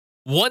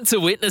Want to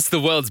witness the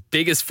world's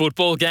biggest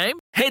football game?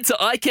 Head to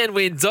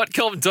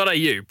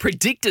iCanWin.com.au,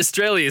 predict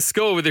Australia's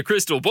score with a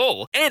crystal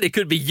ball, and it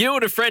could be you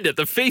and a friend at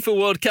the FIFA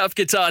World Cup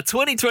Qatar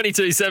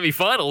 2022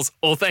 semi-finals,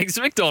 all thanks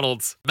to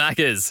McDonald's.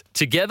 Maccas,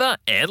 together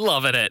and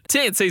loving it.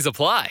 TNCs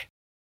apply.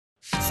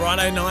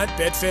 Friday night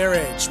Betfair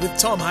Edge with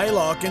Tom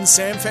Haylock and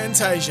Sam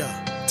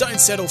Fantasia. Don't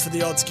settle for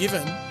the odds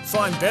given.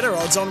 Find better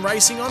odds on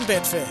racing on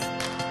Betfair.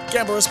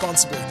 Gamble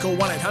responsibly. Call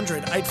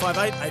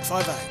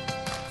 1-800-858-858.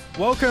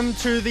 Welcome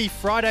to the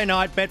Friday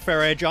night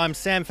Betfair Edge. I'm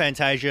Sam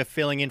Fantasia,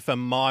 filling in for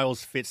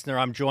Miles Fitzner.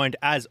 I'm joined,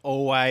 as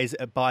always,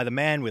 by the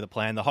man with a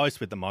plan, the host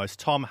with the most,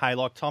 Tom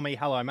Haylock. Tommy,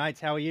 hello, mates.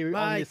 How are you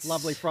on this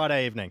lovely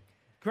Friday evening?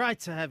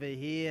 Great to have you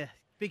here.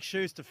 Big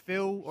shoes to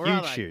fill, or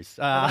Huge shoes.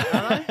 I've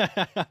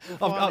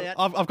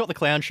got the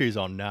clown shoes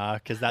on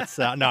because that's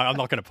no, I'm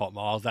not going to pop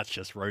Miles. That's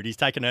just rude. He's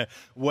taken a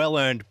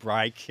well-earned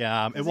break.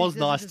 It was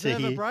nice to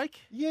hear. A break?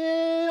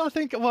 Yeah, I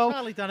think. Well,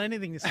 hardly done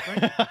anything this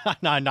spring.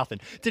 No, nothing.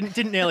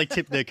 Didn't nearly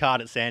tip the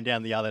card at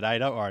Sandown the other day.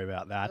 Don't worry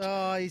about that.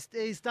 Oh,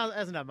 he's done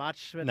hasn't done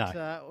much, but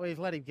no. We've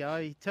let him go.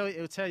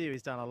 He'll tell you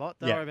he's done a lot.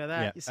 Don't worry about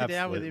that. You sit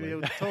down with him,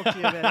 he'll talk to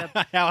you about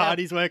how hard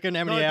he's working,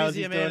 how many hours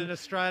he's doing. Not a busier man in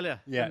Australia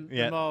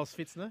than Miles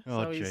Fitzner.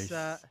 Oh, so he's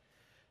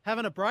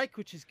having a break,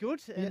 which is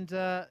good, and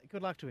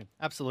good luck to him.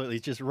 Absolutely.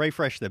 Just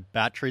refresh the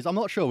batteries. I'm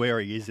not sure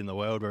where he is in the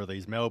world, whether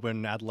he's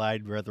Melbourne,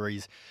 Adelaide, whether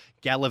he's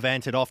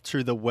gallivanted off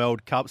to the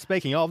World Cup.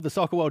 Speaking of, the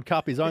Soccer World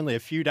Cup is only a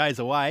few days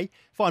away.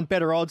 Find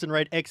better odds and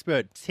read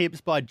expert tips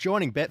by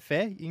joining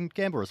Betfair. You can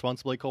gamble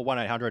responsibly. Call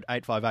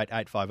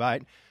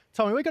 1-800-858-858.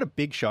 Tommy, we've got a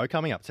big show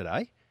coming up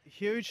today.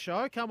 Huge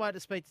show. Can't wait to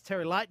speak to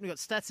Terry Leighton. We've got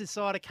Stats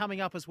Insider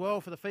coming up as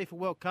well for the FIFA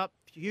World Cup.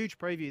 Huge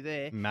preview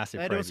there. Massive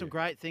They're preview. doing some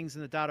great things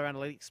in the data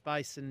analytics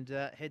space, and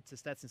head to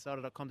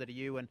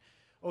statsinsider.com.au and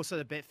also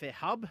the Betfair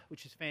Hub,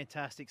 which is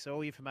fantastic. So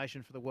all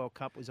information for the World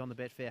Cup is on the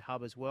Betfair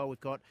Hub as well. We've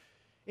got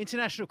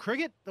international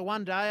cricket. The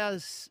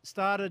one-dayers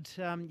started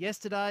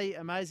yesterday.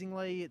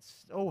 Amazingly,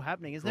 it's all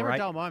happening. It's never a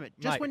dull moment.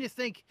 Just when you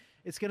think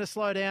it's going to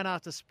slow down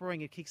after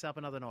spring, it kicks up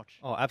another notch.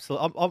 Oh,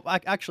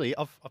 absolutely.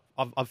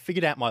 I've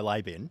figured out my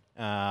lay bin,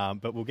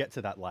 but we'll get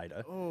to that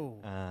later.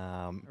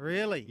 Oh,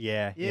 really?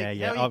 Yeah. You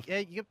got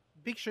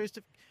big shoes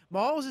to.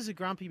 Miles is a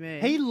grumpy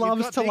man. He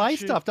loves to lay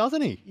stuff,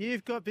 doesn't he?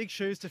 You've got big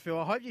shoes to fill.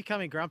 I hope you're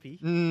coming grumpy.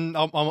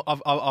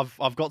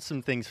 I've got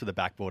some things for the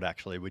backboard,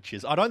 actually, which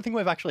is, I don't think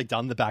we've actually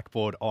done the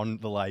backboard on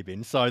the lay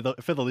bin. So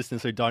for the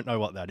listeners who don't know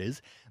what that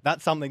is,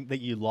 that's something that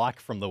you like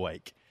from the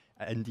week,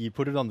 and you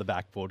put it on the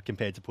backboard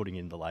compared to putting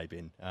in the lay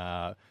bin,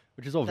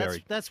 which is all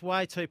That's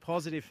way too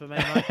positive for me,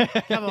 mate.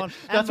 Come on.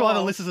 That's why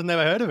the listeners have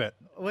never heard of it.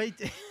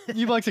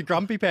 You blokes are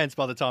grumpy pants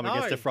by the time it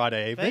gets to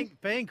Friday evening.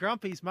 Being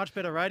grumpy is much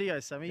better radio,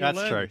 Sammy.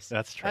 That's true.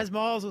 That's true. As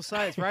Miles will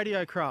say, it's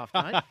radio craft,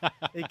 mate.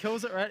 He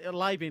calls it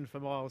lay bin for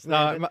Miles.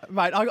 No,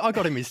 mate, I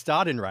got him his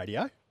start in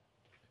radio.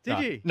 Did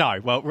you? No,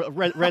 well,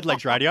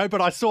 Redlegs radio, but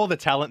I saw the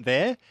talent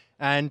there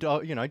and,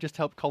 just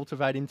helped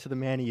cultivate him to the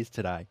man he is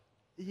today.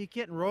 Are you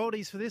getting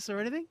royalties for this or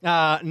anything?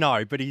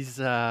 No, but he's,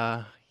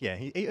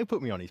 he'll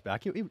put me on his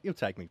back. He'll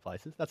take me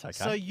places. That's okay.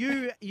 So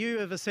you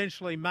have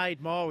essentially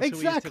made Miles who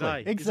he is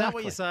today. Exactly. Is that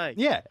what you're saying?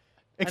 Yeah.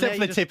 Except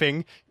for the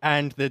tipping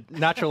and the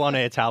natural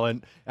on-air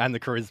talent and the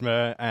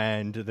charisma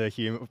and the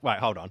humour. Wait,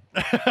 hold on.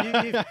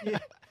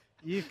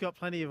 You've got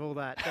plenty of all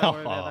that. Don't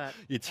worry about that.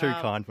 You're too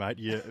kind, mate.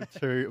 You're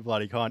too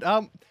bloody kind.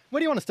 Where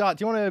do you want to start?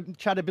 Do you want to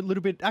chat a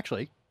little bit?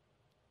 Actually,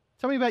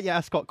 tell me about your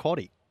Ascot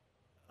Quaddie.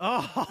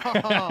 Oh,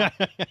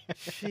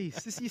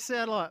 jeez. You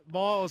sound like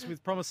Miles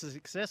with promise of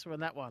success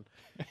on that one.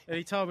 And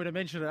he told me to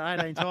mention it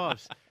 18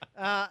 times.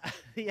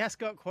 The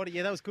Ascot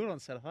Quaddie, that was good on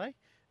Saturday.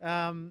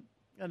 A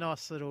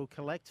nice little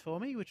collect for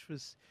me, which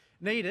was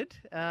needed.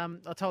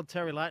 I told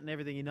Terry Leighton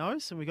everything he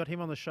knows, and we got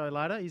him on the show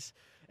later.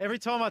 Every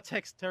time I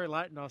text Terry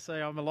Leighton, I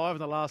say I'm alive in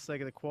the last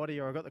leg of the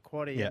quaddie, or I got the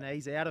quaddie, and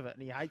he's out of it,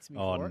 and he hates me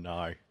for it. Oh,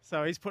 no.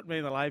 So he's put me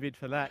in the lay bid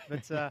for that.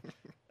 But it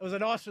was a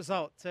nice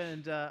result,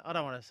 and I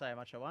don't want to say how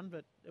much I won,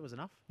 but it was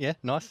enough. Yeah,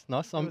 nice.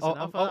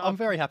 I'm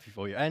very happy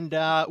for you. And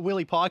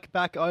Willie Pike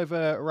back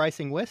over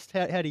Racing West.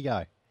 How'd he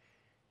go?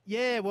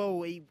 Yeah,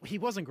 well, he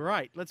wasn't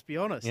great, let's be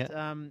honest.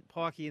 Yeah.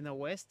 Pikey in the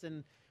West,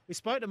 and we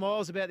spoke to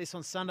Miles about this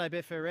on Sunday,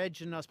 Betfair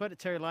Edge, and I spoke to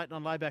Terry Leighton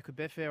on Layback with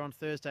Betfair on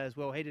Thursday as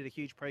well. He did a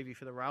huge preview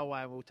for the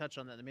Railway, and we'll touch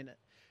on that in a minute.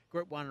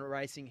 Group 1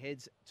 racing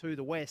heads to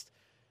the West.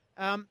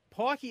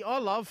 Pikey, I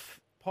love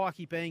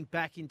Pikey being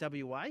back in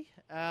WA.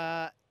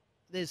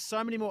 There's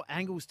so many more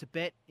angles to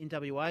bet in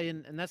WA,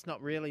 and that's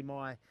not really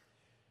my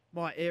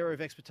area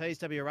of expertise,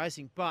 WA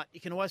racing, but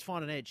you can always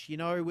find an edge. You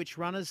know which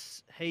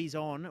runners he's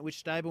on,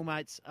 which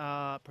stablemates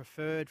are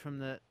preferred from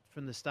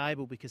the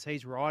stable because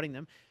he's riding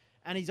them.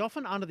 And he's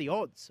often under the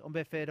odds on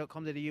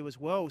betfair.com.au as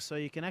well. So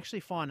you can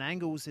actually find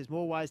angles. There's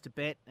more ways to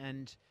bet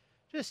and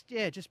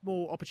just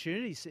more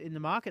opportunities in the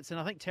markets. And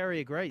I think Terry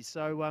agrees.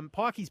 So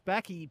Pikey's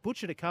back. He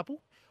butchered a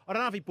couple. I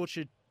don't know if he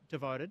butchered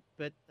Devoted,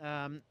 but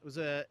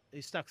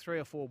he stuck 3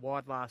 or 4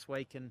 wide last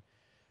week and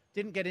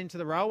didn't get into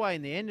the Railway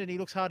in the end. And he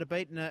looks hard to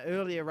beat in an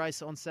earlier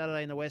race on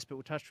Saturday in the West. But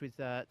we'll touch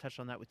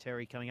on that with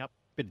Terry coming up.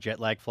 Bit of jet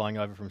lag flying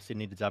over from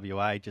Sydney to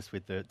WA, just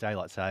with the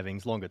daylight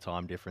savings, longer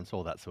time difference,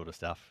 all that sort of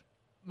stuff.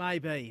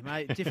 Maybe,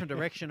 different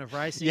direction of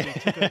racing. Yeah.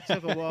 It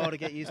took a while to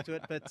get used to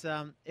it, but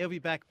he'll be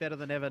back better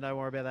than ever. Don't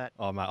worry about that.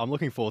 Oh, mate, I'm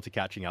looking forward to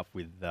catching up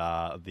with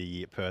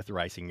the Perth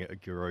racing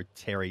guru,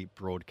 Terry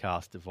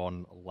Broadcast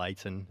Von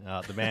Leighton,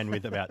 the man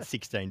with about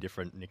 16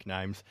 different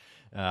nicknames.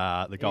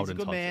 The Golden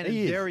He's a good Tots. man He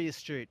and is. very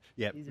astute.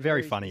 Yeah, He's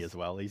very funny as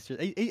well. He's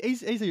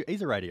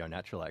a radio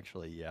natural,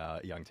 actually,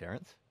 young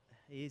Terrence.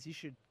 He is. You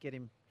should get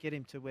him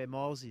to where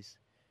Miles is.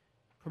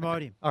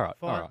 Promote him. All right,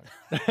 Fine. all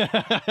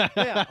right.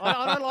 Yeah,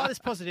 I don't like this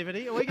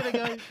positivity. Are we going to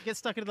go get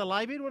stuck into the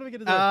lay bin? What are we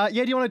going to do?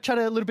 Yeah, do you want to chat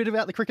a little bit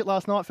about the cricket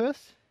last night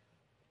first?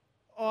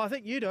 Oh, I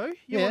think you do.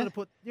 You Yeah.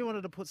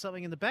 wanted to put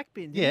something in the back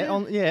bin. Yeah,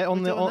 didn't you?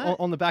 on We're doing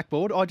that? the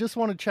backboard. I just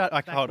want to chat.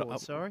 Backboard,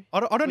 sorry.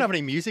 I don't have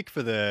any music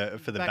for the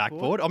Backboard?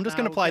 backboard. I'm just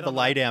No, going to we'll play get the on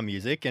that. lay down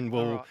music, and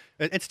we'll. All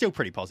It's still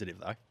pretty positive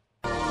though.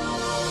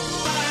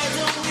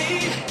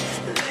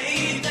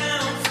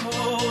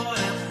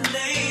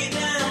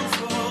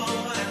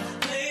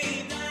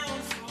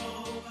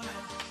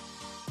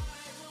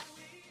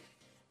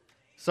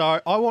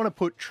 So I want to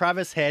put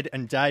Travis Head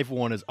and Dave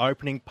Warner's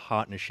opening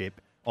partnership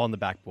on the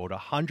backboard.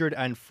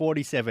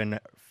 147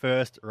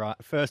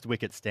 first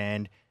wicket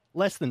stand,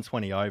 less than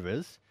 20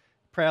 overs.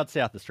 Proud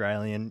South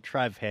Australian,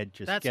 Trav Head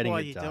just That's getting why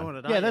it you're done. doing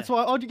it, yeah, aren't that's you?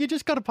 why. You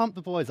just got to pump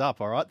the boys up,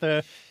 all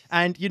right?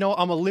 And you know,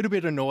 I'm a little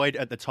bit annoyed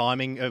at the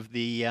timing of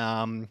the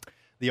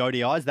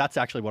ODIs. That's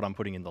actually what I'm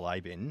putting in the lay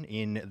bin.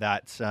 In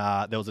that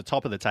there was a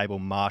top of the table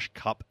Marsh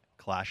Cup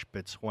clash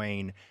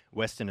between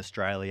Western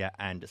Australia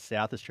and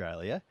South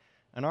Australia.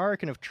 And I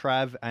reckon if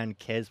Trav and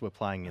Kez were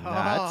playing in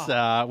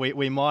that,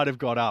 we might have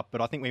got up.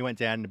 But I think we went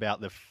down in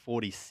about the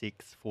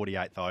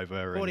 48th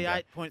over.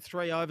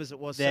 48.3 overs it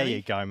was. There Sammy.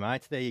 you go,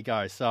 mate. There you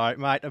go. So,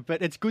 mate,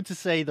 but it's good to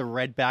see the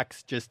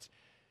Redbacks just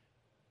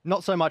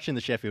not so much in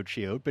the Sheffield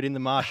Shield, but in the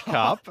Marsh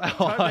Cup.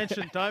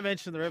 Don't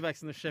mention the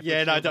Redbacks in the Sheffield.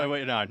 Yeah, no, Shield, don't.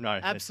 mate. No.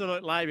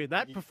 Absolute labia.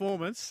 That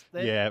performance.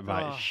 Yeah,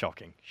 mate. oh.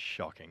 Shocking.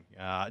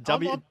 Yeah,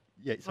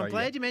 I'm sorry.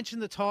 glad you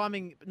mentioned the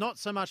timing, not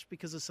so much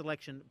because of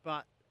selection,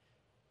 but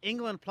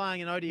England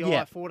playing an ODI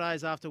Yeah. 4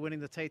 days after winning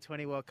the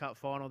T20 World Cup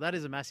final. That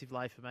is a massive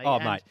lay for me. Oh,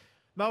 and mate.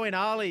 Moeen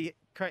Ali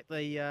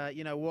correctly,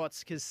 Watts,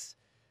 because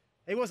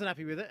he wasn't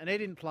happy with it and he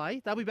didn't play.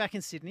 They'll be back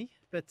in Sydney,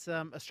 but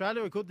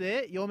Australia were good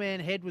there. Your man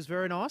Head was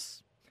very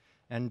nice.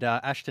 And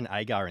Ashton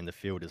Agar in the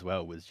field as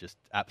well was just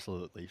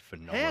absolutely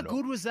phenomenal. How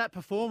good was that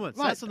performance?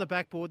 Mate. That's on the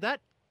backboard.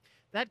 That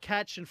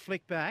catch and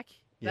flick back,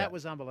 Yeah. that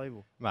was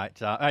unbelievable. Mate,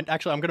 and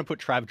actually, I'm going to put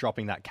Trav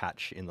dropping that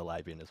catch in the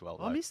lay bin as well.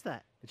 I though. missed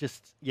that.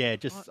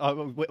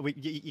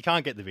 You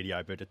can't get the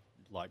video, but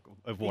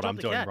of what I'm dropped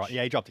a doing catch. right.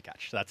 Yeah, he dropped a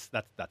catch. That's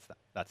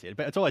it.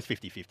 But it's always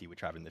 50-50 with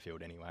Trav in the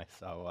field anyway.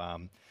 So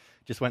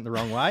just went the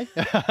wrong way.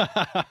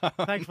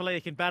 Thankfully,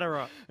 you can batter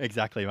right.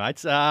 Exactly,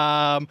 mate.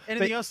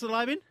 Anything else to the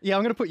lay bin? Yeah,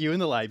 I'm going to put you in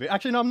the lay bin.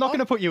 Actually, no, I'm not going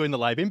to put you in the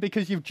lay bin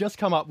because you've just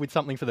come up with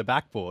something for the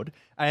backboard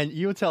and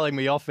you were telling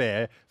me off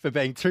air for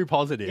being too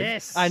positive.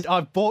 Yes. And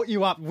I've brought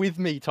you up with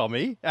me,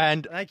 Tommy,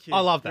 and Thank you. I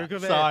love You're a that.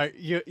 good So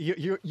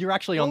man. you're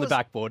actually What on the was-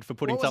 backboard for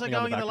putting what was something I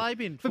on the going in the backboard.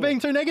 lay bin For for? being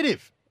too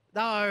negative.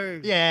 No.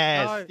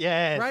 Yes, No.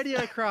 yes.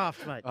 Radio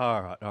craft, mate.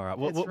 All right.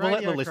 We'll It's let the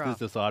radio listeners craft.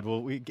 decide.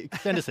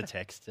 Send us a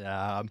text.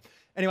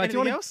 Anyway,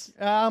 Anything do you want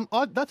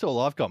else? that's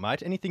all I've got,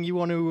 mate. Anything you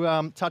want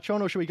to touch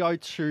on, or should we go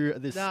to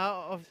this?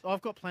 No,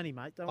 I've got plenty,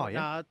 mate. Don't, Oh, yeah?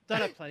 no,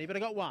 don't have plenty, but I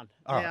got one.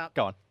 All right, Now,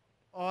 go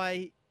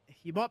on.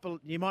 you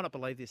might not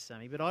believe this,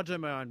 Sammy, but I do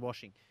my own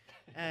washing,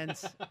 and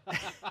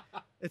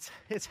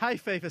it's hay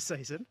fever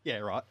season, Yeah,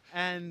 right.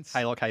 and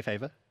Haylock hay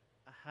fever.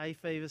 hay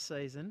fever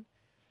season.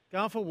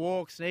 Going for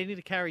walks, needing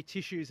to carry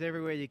tissues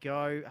everywhere you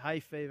go.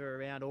 Hay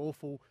fever around,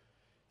 awful.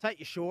 Take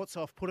your shorts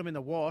off, put them in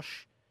the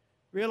wash.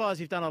 Realise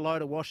you've done a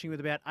load of washing with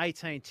about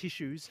 18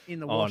 tissues in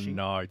the Oh washing.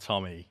 no,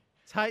 Tommy.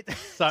 Take,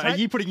 So are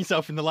you putting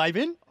yourself in the lay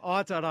bin?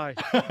 I don't know.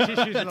 Tissues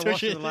in the wash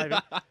Tissues. in the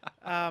labor.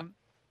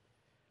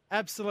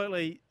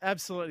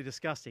 Absolutely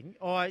disgusting.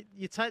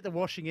 You take the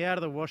washing out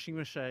of the washing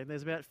machine.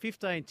 There's about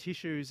 15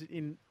 tissues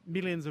in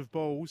millions of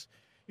balls.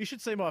 You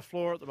should see my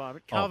floor at the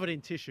moment, covered in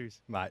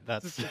tissues. Mate,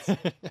 that's.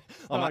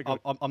 not good.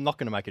 I'm not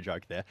going to make a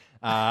joke there.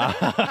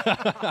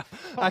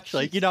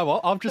 Actually, you know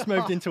what? I've just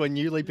moved into a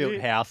newly built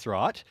house,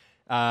 right?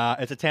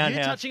 It's a townhouse.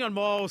 You're touching on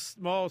Miles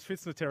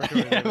Fitzner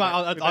territory. Yeah, there,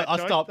 mate, with that I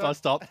joke, stopped. though. I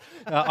stopped.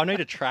 I need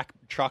a truck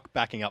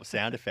backing up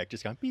sound effect,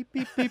 just going beep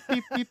beep beep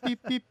beep beep beep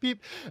beep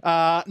beep.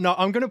 No,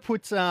 I'm going to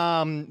put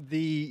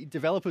the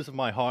developers of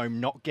my home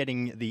not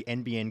getting the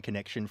NBN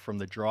connection from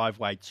the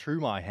driveway to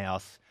my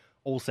house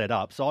all set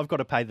up. So I've got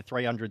to pay the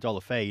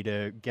 $300 fee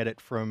to get it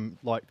from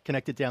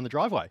connected down the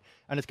driveway,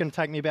 and it's going to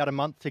take me about a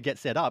month to get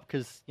set up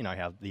because you know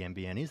how the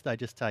NBN is. They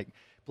just take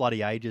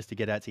bloody ages to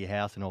get out to your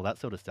house and all that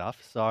sort of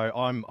stuff. So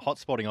I'm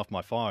hotspotting off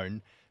my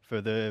phone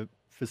for the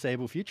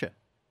foreseeable future.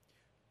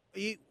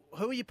 Who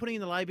are you putting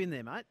in the lay bin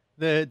there, mate?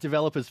 The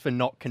developers for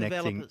not connecting.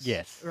 Developers.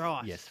 Yes.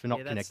 Right. Yes, for not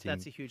Yeah, connecting.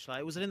 That's a huge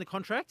lay. Was it in the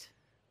contract?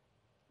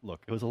 Look,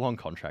 it was a long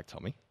contract,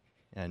 Tommy.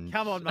 And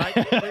Come on, mate.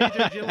 Do your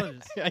due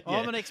diligence. Yeah.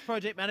 I'm an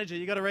ex-project manager.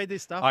 You got to read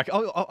this stuff.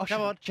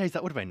 Come on. Geez,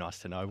 that would have been nice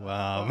to know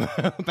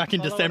back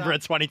in Follow it December up.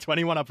 of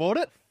 2020 when I bought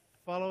it.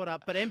 Follow it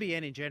up. But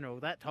NBN in general,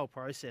 that whole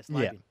process, Yeah.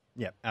 lay bin.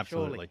 Yeah,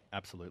 absolutely. Surely.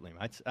 Absolutely,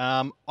 mate.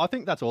 I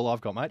think that's all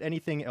I've got, mate.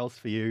 Anything else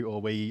for you, or are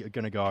we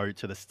going to go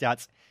to the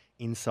Stats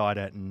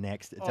Insider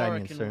next, I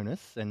Damien reckon-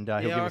 Souness, and he'll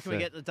Yeah, give I us reckon we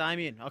get to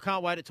Damien. I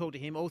can't wait to talk to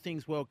him. All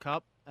things World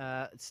Cup.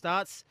 It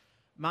starts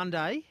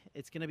Monday.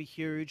 It's going to be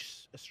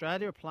huge.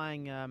 Australia are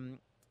playing,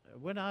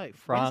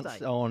 France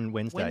Wednesday. on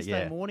Wednesday.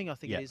 Wednesday yeah. morning, I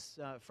think Yeah. it is.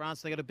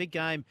 France. They got a big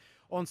game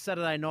on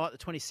Saturday night, the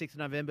 26th of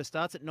November.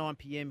 Starts at 9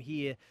 p.m.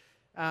 here.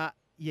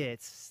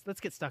 Let's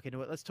get stuck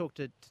into it. Let's talk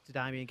to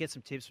Damien, get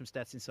some tips from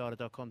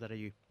statsinsider.com.au.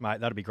 Mate,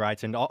 that'd be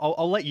great. And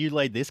I'll let you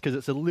lead this because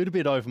it's a little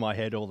bit over my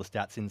head, all the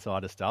Stats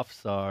Insider stuff.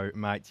 So,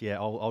 mate, yeah,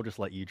 I'll just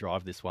let you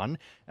drive this one.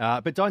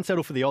 But don't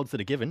settle for the odds that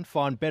are given.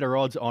 Find better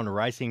odds on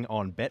racing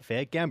on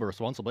Betfair. Gamble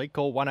responsibly.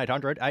 Call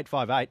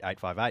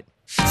 1-800-858-858.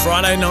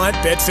 Friday night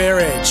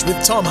Betfair Edge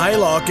with Tom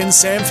Haylock and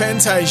Sam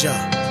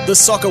Fantasia. The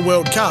Soccer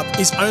World Cup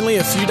is only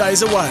a few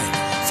days away.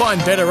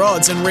 Find better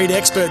odds and read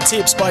expert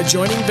tips by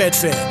joining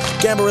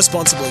Betfair. Gamble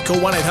responsibly. Call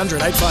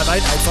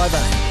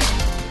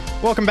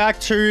 1-800-858-858. Welcome back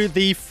to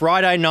the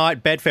Friday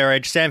night Betfair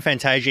Edge. Sam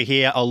Fantasia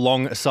here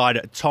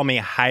alongside Tommy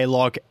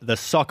Haylock. The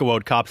Soccer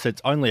World Cup, so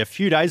it's only a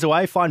few days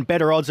away. Find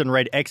better odds and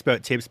read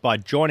expert tips by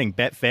joining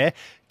Betfair.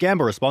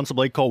 Gamble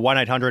responsibly. Call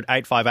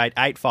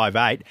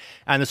 1-800-858-858.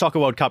 And the Soccer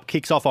World Cup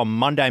kicks off on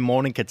Monday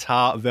morning,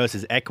 Qatar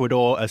versus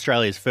Ecuador.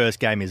 Australia's first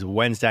game is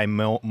Wednesday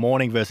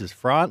morning versus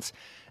France.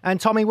 And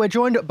Tommy, we're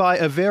joined by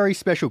a very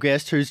special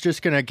guest who's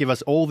just going to give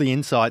us all the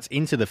insights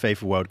into the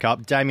FIFA World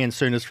Cup. Damien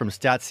Souness from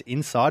Stats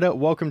Insider.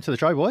 Welcome to the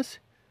show, boys.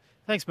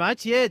 Thanks,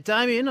 mate. Yeah,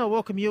 Damien, I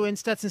welcome you in.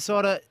 Stats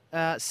Insider.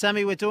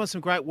 Sammy, we're doing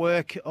some great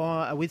work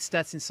with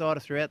Stats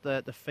Insider throughout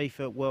the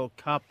FIFA World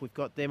Cup. We've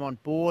got them on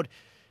board,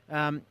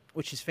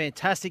 which is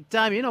fantastic.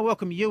 Damien, I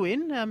welcome you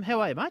in.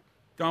 How are you, mate?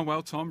 Going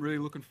well, Tom. Really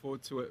looking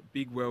forward to a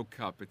big World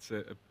Cup. It's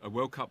a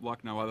World Cup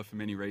like no other for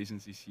many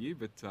reasons this year,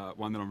 but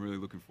one that I'm really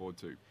looking forward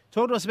to.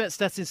 Talk to us about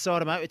Stats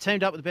Insider, mate. We're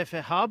teamed up with the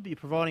Betfair Hub. You're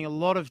providing a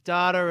lot of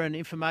data and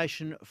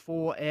information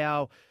for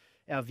our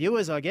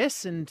viewers, I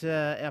guess, and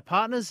our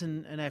partners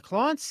and our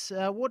clients.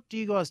 What do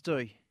you guys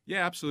do?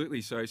 Yeah,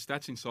 absolutely. So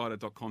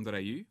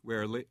statsinsider.com.au,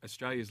 we're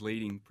Australia's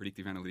leading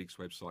predictive analytics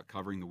website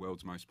covering the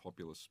world's most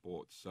popular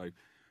sports. So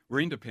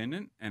we're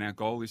independent, and our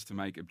goal is to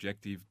make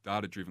objective,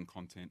 data-driven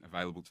content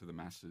available to the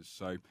masses.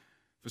 So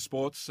for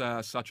sports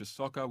such as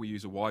soccer, we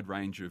use a wide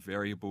range of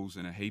variables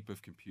and a heap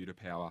of computer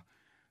power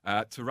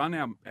to run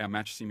our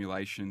match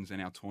simulations and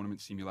our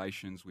tournament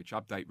simulations, which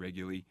update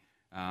regularly.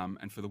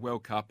 And for the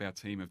World Cup, our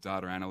team of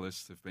data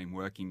analysts have been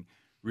working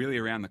really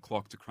around the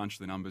clock to crunch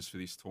the numbers for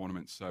this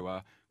tournament. So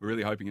we're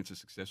really hoping it's a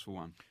successful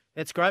one.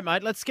 That's great,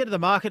 mate. Let's get to the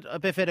market.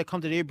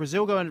 Betfair.com.au.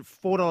 Brazil going at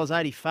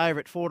 $4.80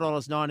 favourite,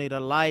 $4.90 to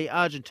lay.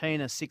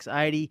 Argentina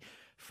 $6.80.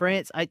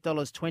 France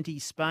 $8.20.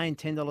 Spain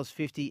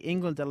 $10.50.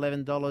 England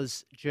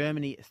 $11.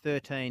 Germany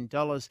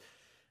 $13.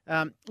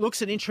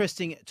 Looks an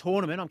interesting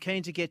tournament. I'm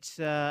keen to get.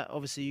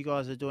 Obviously, you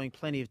guys are doing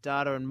plenty of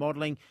data and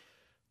modelling.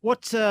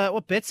 What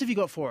bets have you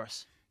got for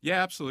us?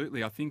 Yeah,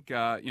 absolutely. I think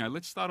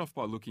let's start off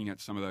by looking at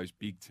some of those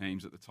big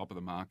teams at the top of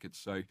the market.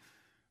 So,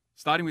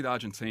 starting with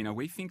Argentina,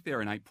 we think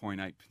they're an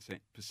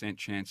 8.8%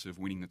 chance of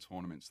winning the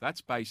tournament. So that's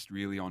based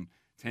really on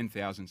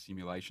 10,000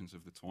 simulations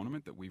of the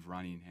tournament that we've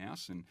run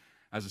in-house. And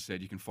as I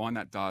said, you can find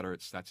that data at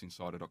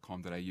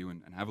statsinsider.com.au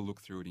and have a look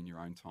through it in your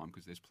own time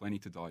because there's plenty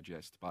to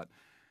digest. But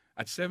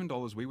at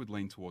 $7, we would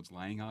lean towards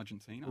laying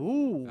Argentina.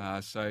 Ooh.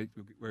 So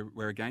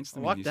we're against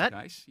them I like in this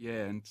that. case.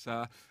 Yeah,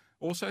 and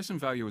also some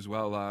value as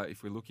well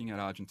if we're looking at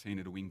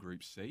Argentina to win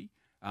Group C.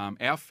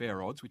 Our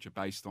fair odds, which are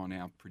based on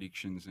our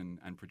predictions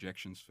and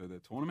projections for the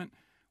tournament,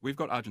 we've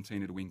got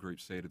Argentina to win Group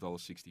C at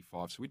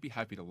 $1.65. So we'd be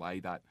happy to lay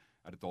that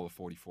at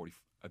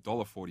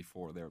 $1.44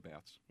 or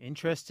thereabouts.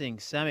 Interesting.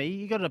 Sammy,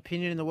 you got an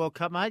opinion in the World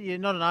Cup, mate? You're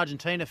not an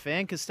Argentina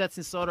fan because Stats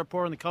Insider are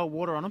pouring the cold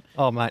water on them.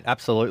 Oh, mate,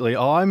 absolutely.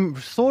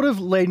 I'm sort of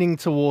leaning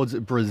towards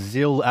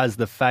Brazil as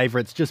the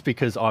favourites just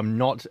because I'm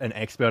not an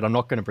expert. I'm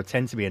not going to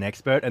pretend to be an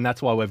expert, and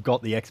that's why we've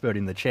got the expert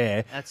in the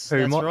chair. That's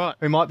right. right.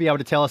 Who might be able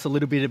to tell us a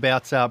little bit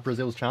about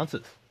Brazil's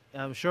chances.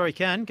 I'm sure he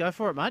can. Go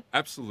for it, mate.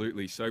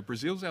 Absolutely. So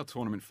Brazil's our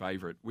tournament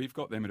favourite. We've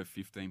got them at a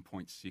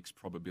 15.6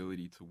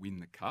 probability to win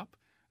the Cup.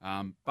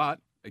 But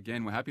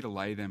again, we're happy to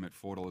lay them at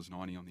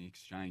 $4.90 on the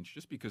exchange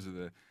just because of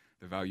the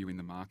value in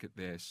the market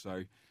there.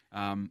 So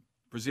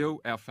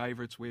Brazil, our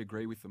favourites, we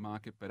agree with the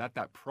market, but at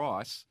that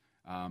price,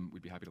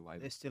 we'd be happy to lay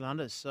them. They're still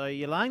under. So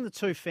you're laying the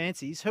two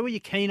fancies. Who are you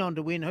keen on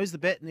to win? Who's the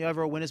bet in the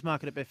overall winners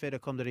market at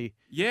betfair.com.au?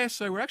 Yeah,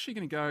 so we're actually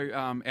going to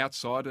go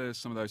outside of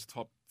some of those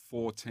top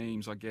four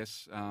teams, I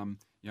guess.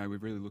 We're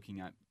really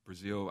looking at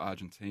Brazil,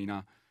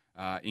 Argentina,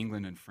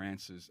 England and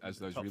France as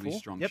those Top really four.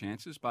 strong Yep.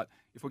 chances. But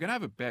if we're going to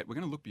have a bet, we're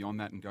going to look beyond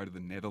that and go to the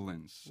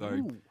Netherlands.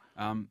 So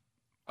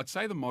I'd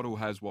say the model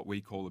has what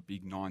we call a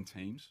big 9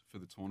 teams for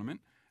the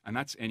tournament, and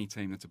that's any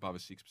team that's above a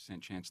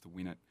 6% chance to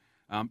win it.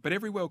 But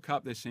every World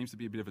Cup, there seems to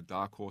be a bit of a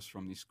dark horse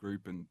from this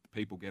group, and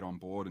people get on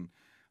board. And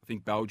I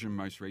think Belgium,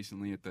 most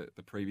recently at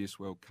the previous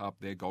World Cup,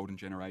 their golden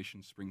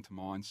generation spring to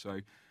mind.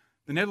 So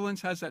the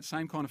Netherlands has that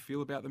same kind of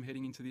feel about them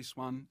heading into this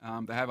one.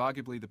 They have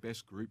arguably the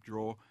best group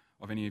draw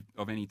of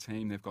any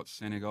team. They've got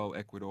Senegal,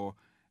 Ecuador,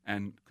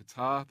 and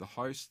Qatar, the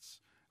hosts.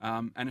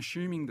 And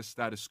assuming the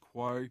status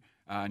quo,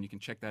 and you can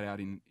check that out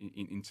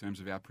in terms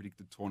of our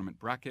predicted tournament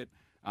bracket,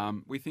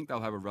 we think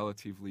they'll have a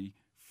relatively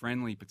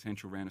friendly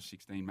potential round of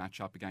 16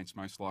 matchup against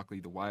most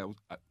likely the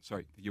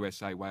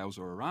USA, Wales,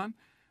 or Iran,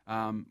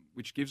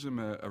 which gives them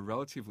a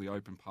relatively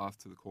open path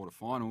to the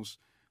quarterfinals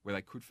where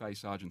they could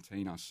face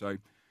Argentina. So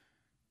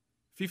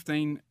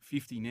 15-50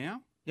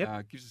 now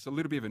gives us a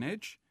little bit of an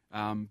edge,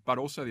 but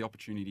also the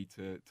opportunity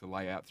to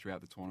lay out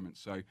throughout the tournament.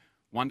 So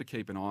one to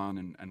keep an eye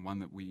on and one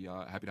that we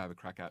are happy to have a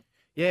crack at.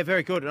 Yeah,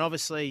 very good. And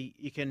obviously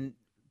you can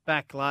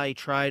backlay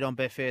trade on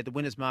Betfair, the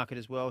winners market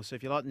as well. So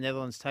if you like the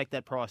Netherlands, take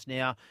that price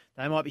now.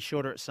 They might be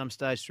shorter at some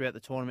stage throughout the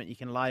tournament. You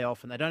can lay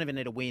off, and they don't even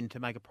need a win to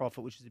make a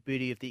profit, which is the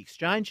beauty of the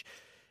exchange.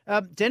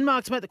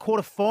 Denmark to make the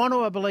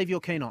quarterfinal, I believe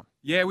you're keen on.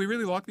 Yeah, we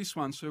really like this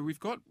one. So we've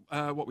got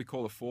what we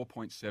call a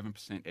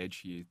 4.7% edge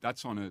here.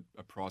 That's on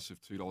a price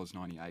of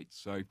 $2.98.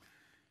 So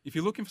if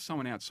you're looking for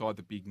someone outside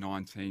the big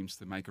 9 teams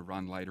to make a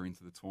run later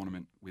into the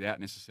tournament without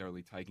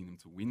necessarily taking them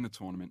to win the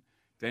tournament,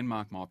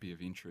 Denmark might be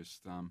of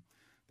interest.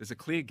 There's a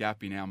clear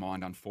gap in our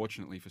mind,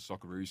 unfortunately, for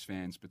Socceroos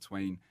fans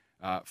between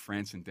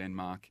France and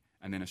Denmark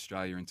and then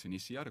Australia and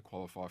Tunisia to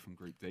qualify from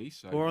Group D.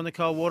 So, or on the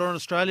cold water on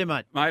Australia,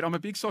 mate. Mate, I'm a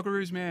big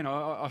Socceroos man.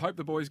 I hope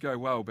the boys go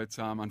well, but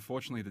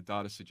unfortunately the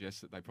data suggests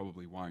that they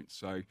probably won't.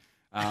 So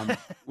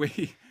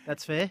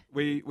That's fair.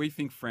 We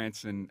think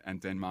France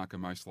and Denmark are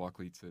most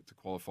likely to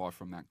qualify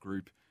from that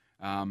group.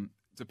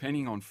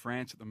 Depending on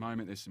France at the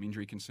moment, there's some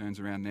injury concerns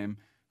around them.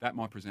 That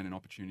might present an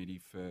opportunity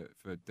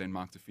for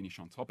Denmark to finish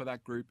on top of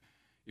that group.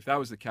 If that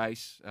was the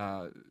case,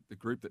 the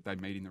group that they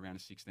meet in the round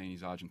of 16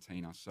 is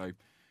Argentina. So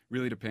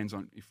really depends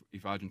on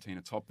if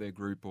Argentina top their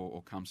group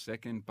or come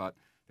second, but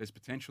there's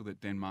potential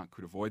that Denmark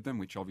could avoid them,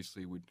 which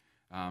obviously would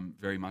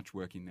very much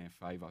work in their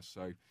favour.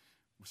 So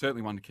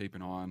certainly one to keep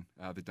an eye on,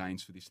 the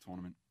Danes for this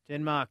tournament.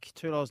 Denmark,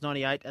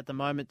 $2.98 at the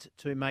moment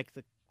to make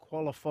the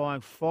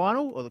qualifying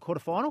final, or the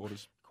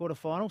quarterfinal.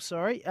 Quarterfinal,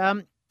 sorry.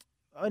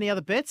 Any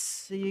other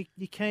bets? Are you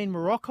keen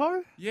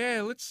Morocco?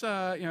 Yeah, let's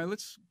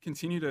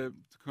continue to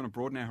kind of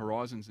broaden our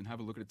horizons and have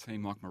a look at a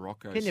team like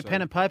Morocco. Getting your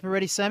pen and paper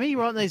ready, Sammy. You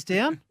writing these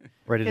down?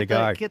 Ready to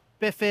go. Get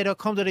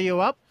betfair.com.au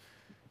up.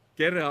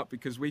 Get it up,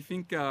 because we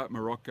think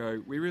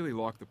Morocco, we really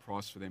like the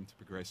price for them to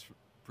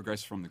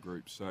progress from the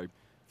group. So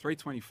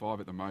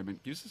 $3.25 at the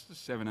moment gives us a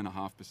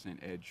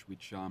 7.5% edge,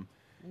 which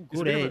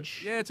good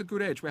edge. Yeah, it's a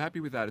good edge. We're happy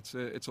with that.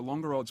 It's a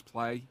longer odds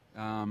play.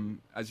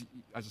 As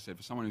I said,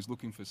 for someone who's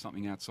looking for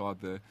something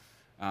outside the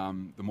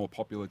more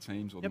popular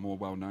teams or the more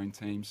well-known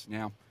teams.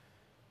 Now,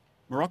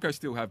 Morocco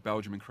still have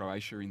Belgium and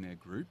Croatia in their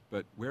group,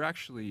 but we're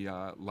actually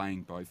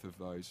laying both of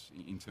those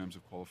in terms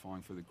of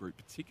qualifying for the group,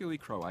 particularly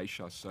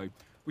Croatia. So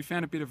we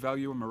found a bit of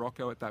value in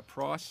Morocco at that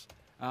price.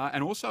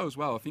 And also as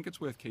well, I think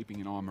it's worth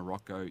keeping an eye on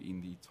Morocco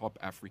in the top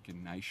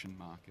African nation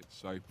market.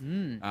 So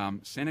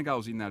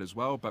Senegal's in that as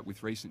well, but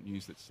with recent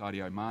news that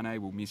Sadio Mane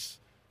will miss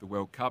the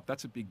World Cup,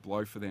 that's a big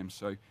blow for them.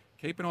 So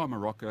keep an eye on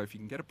Morocco. If you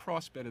can get a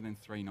price better than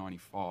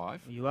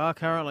 $3.95. You are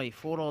currently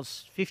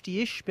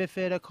 $4.50-ish,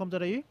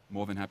 betfair.com.au.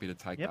 More than happy to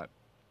take that.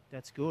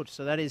 That's good.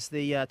 So that is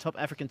the top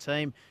African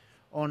team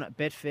on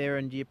Betfair,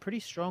 and you're pretty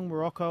strong,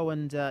 Morocco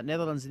and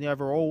Netherlands in the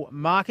overall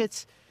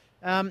markets.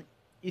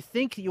 You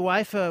think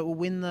UEFA will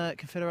win the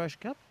Confederation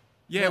Cup?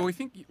 Yeah, we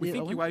think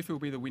UEFA will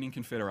be the winning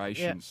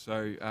confederation. Yeah.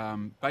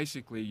 So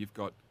basically, you've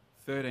got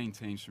 13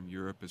 teams from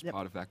Europe as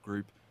part of that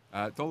group.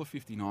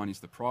 $1.59 is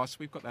the price.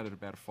 We've got that at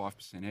about a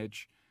 5%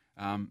 edge.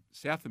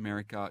 South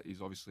America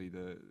is obviously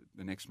the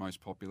next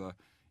most popular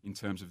in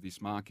terms of this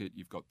market.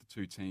 You've got the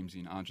 2 teams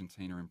in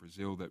Argentina and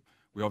Brazil that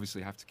we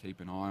obviously have to keep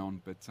an eye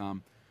on. But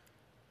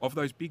of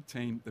those big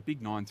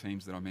 9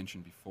 teams that I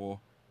mentioned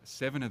before,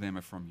 7 of them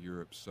are from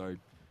Europe. So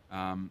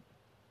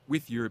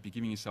with Europe, you're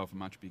giving yourself a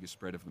much bigger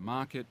spread of the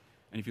market.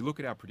 And if you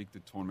look at our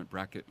predicted tournament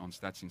bracket on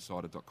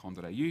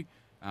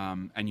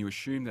statsinsider.com.au, and you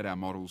assume that our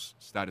model's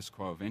status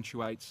quo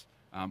eventuates,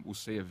 we'll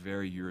see a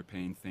very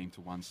European theme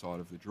to one side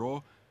of the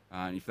draw.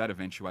 And if that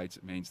eventuates,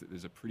 it means that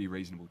there's a pretty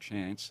reasonable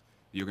chance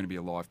that you're going to be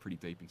alive pretty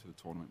deep into the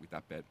tournament with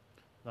that bet.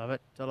 Love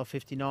it.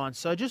 $1.59.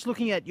 So just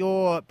looking at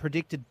your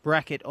predicted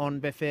bracket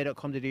on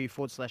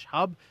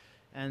betfair.com.au/hub,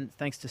 and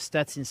thanks to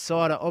Stats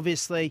Insider,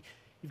 obviously,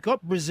 you've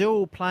got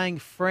Brazil playing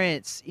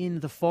France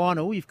in the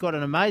final. You've got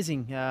an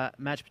amazing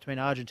match between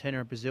Argentina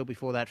and Brazil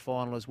before that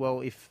final as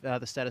well, if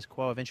the status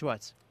quo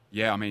eventuates.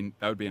 Yeah, I mean,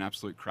 that would be an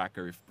absolute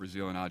cracker if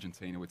Brazil and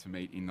Argentina were to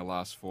meet in the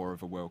last 4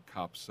 of a World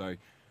Cup. So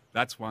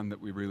that's one that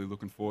we're really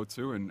looking forward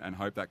to and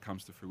hope that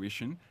comes to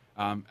fruition.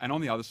 And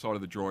on the other side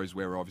of the draw is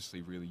where we're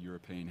obviously really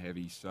European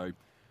heavy. So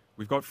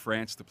we've got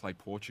France to play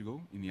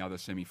Portugal in the other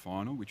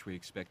semi-final, which we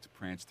expect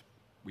France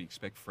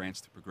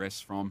to progress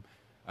from,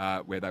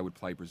 where they would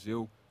play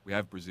Brazil. We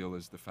have Brazil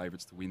as the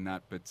favourites to win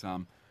that. But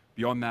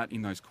beyond that,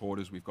 in those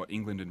quarters, we've got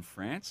England and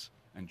France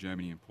and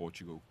Germany and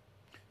Portugal.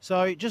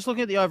 So just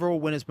looking at the overall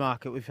winners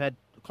market, we've had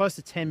close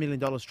to $10 million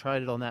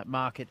traded on that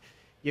market.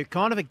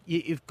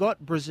 You've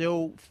got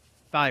Brazil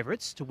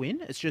favourites to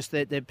win. It's just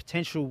that their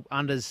potential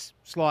unders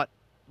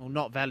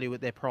not value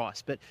at their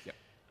price. But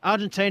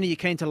Argentina, you're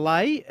keen to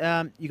lay.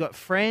 You got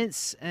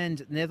France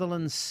and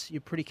Netherlands.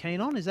 You're pretty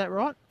keen on. Is that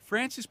right?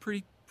 France is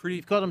pretty.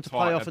 You've got them to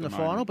play off in the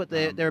final, but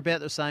they're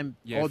about the same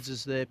yeah, odds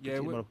as their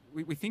particular.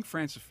 We think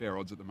France are fair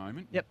odds at the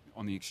moment. Yep.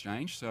 On the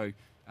exchange, so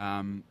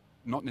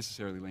not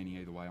necessarily leaning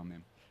either way on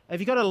them. Have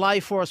you got a lay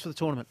for us for the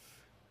tournament?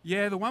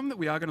 Yeah, the one that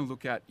we are going to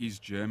look at is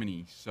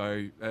Germany.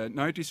 So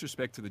no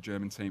disrespect to the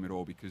German team at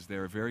all, because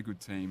they're a very good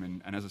team,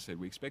 and as I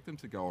said, we expect them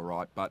to go all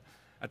right. But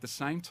at the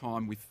same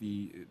time, with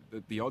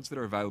the odds that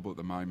are available at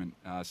the moment,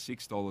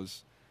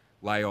 $6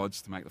 lay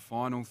odds to make the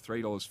final,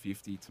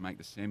 $3.50 to make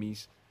the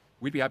semis,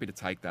 we'd be happy to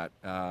take that.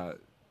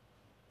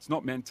 It's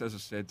not meant, as I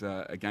said,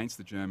 against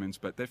the Germans,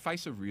 but they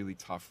face a really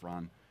tough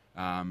run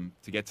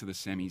to get to the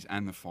semis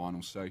and the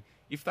final. So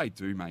if they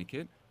do make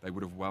it, they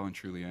would have well and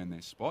truly earned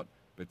their spot.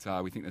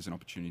 But we think there's an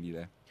opportunity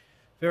there.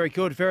 Very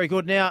good, very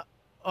good. Now,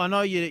 I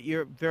know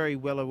you're very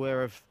well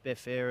aware of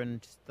Betfair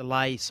and the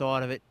lay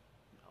side of it.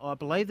 I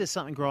believe there's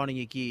something grinding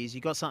your gears.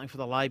 You got something for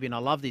the lay bin. I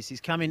love this.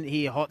 He's come in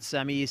here hot,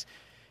 Sammy.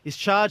 He's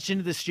charged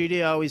into the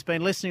studio. He's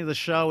been listening to the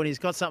show, and he's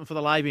got something for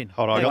the lay bin.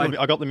 Hold on,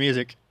 I got the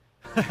music.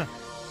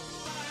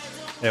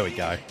 There we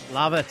go.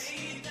 Love it.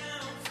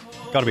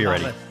 Got to be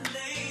ready.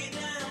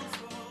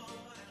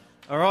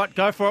 All right,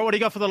 go for it. What do you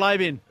got for the lay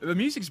bin? The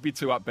music's a bit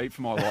too upbeat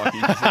for my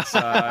liking. It's,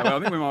 well, I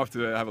think we might have to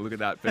have a look at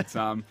that. But,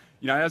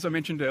 as I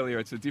mentioned earlier,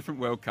 it's a different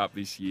World Cup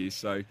this year.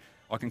 So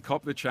I can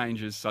cop the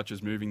changes, such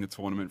as moving the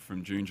tournament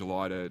from June,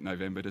 July to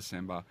November,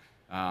 December.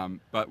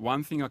 But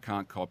one thing I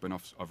can't cop, and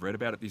I've read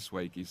about it this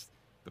week, is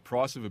the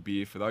price of a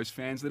beer. For those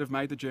fans that have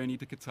made the journey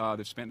to Qatar,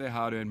 they've spent their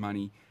hard-earned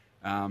money.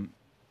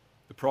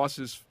 The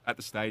prices at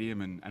the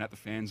stadium and at the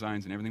fan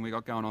zones and everything we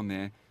got going on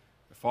there,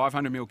 a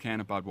 500ml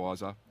can of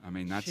Budweiser. I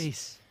mean,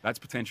 that's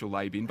potential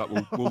lay bin, but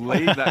we'll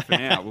leave that for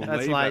now.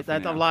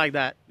 I like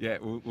that. Yeah,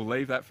 we'll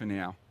leave that for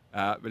now.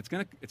 But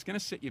it's gonna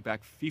set you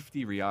back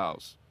 50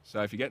 reals.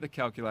 So if you get the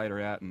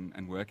calculator out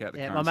and work out the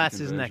currency my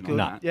maths isn't that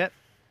good. Yep.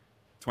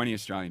 20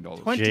 Australian dollars.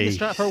 20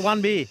 Australian for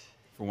one beer.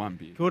 For one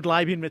beer. Good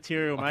lay bin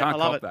material, mate. I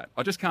love it. That.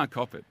 I just can't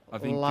cop it. I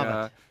think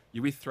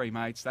you're with three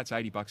mates. That's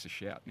 $80 a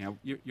shout. Now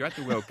you're at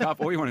the World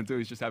Cup. All you want to do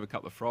is just have a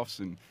couple of froths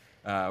and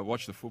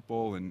watch the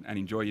football and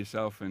enjoy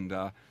yourself. And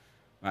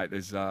mate,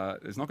 there's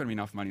not going to be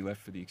enough money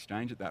left for the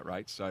exchange at that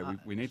rate. So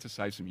we need to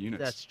save some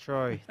units. That's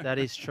true. That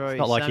is true. It's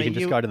not like you can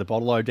just go to the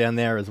bottle-o down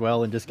there as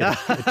well and just get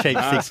a cheap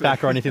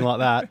six-pack or anything like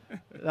that.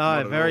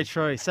 No, very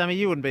true. Sammy,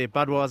 you wouldn't be a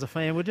Budweiser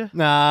fan, would you?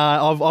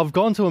 Nah, I've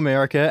gone to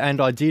America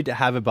and I did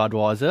have a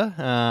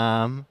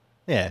Budweiser.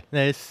 Yeah,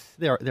 they're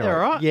all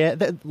right. Yeah,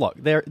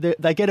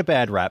 they get a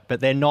bad rap, but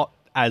they're not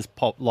as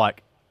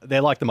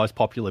they're like the most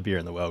popular beer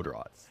in the world,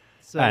 right?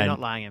 So you're not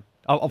laying them.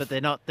 But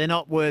they're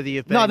not worthy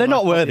of being. No, they're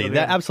not worthy.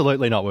 They're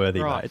absolutely not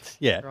worthy, mate.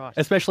 Yeah, right.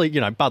 Especially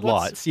Bud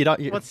Lights.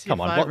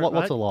 Come on,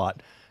 what's a light?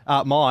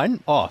 Mine.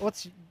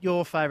 What's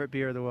your favourite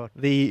beer of the world?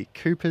 The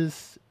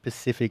Cooper's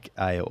Pacific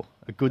Ale.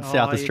 A good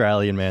South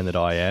Australian man that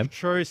I am.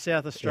 True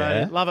South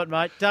Australian. Yeah. Love it,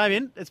 mate.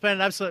 Damien, it's been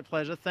an absolute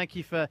pleasure. Thank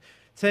you for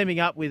teaming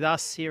up with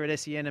us here at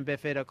SEN and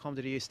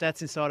betfair.com.au,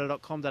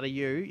 statsinsider.com.au.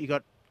 You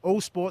got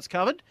all sports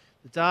covered,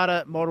 the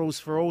data models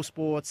for all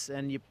sports,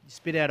 and you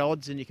spit out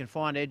odds and you can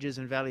find edges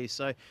and values.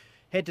 So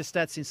head to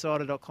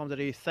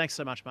statsinsider.com.au. Thanks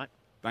so much, mate.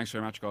 Thanks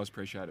very much, guys.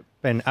 Appreciate it.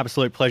 Been an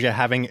absolute pleasure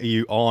having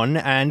you on.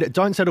 And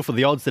don't settle for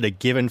the odds that are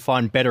given.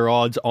 Find better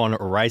odds on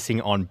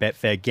racing on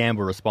Betfair.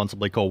 Gamble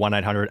responsibly. Call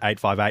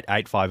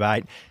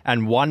 1-800-858-858.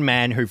 And one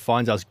man who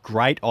finds us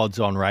great odds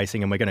on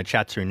racing, and we're going to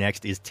chat to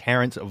next, is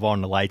Terence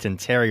Von Leighton.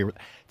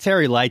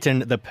 Terry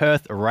Leighton, the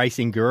Perth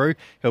racing guru.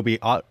 He'll be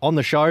on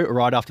the show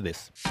right after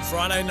this.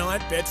 Friday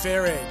night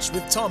Betfair Edge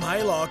with Tom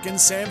Haylock and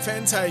Sam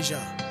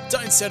Fantasia.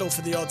 Don't settle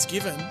for the odds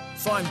given.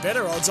 Find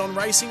better odds on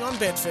racing on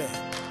Betfair.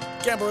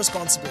 Gamble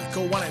responsibly.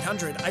 Call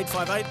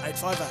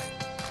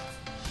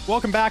 1-800-858-858.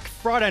 Welcome back.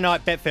 Friday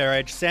night Betfair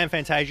Edge. Sam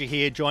Fantasia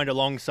here, joined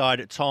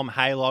alongside Tom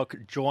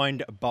Haylock,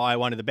 joined by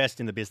one of the best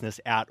in the business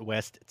out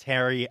west,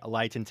 Terry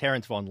Leighton,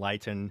 Terence Von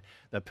Leighton,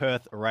 the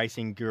Perth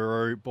racing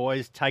guru.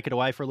 Boys, take it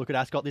away for a look at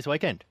Ascot this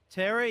weekend.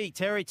 Terry,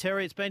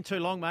 it's been too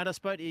long, mate. I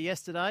spoke to you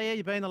yesterday. How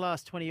you been the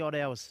last 20-odd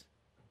hours?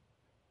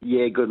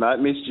 Yeah, good, mate.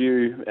 Missed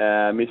you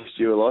a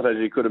lot, as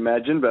you could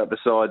imagine. But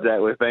besides that,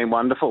 we've been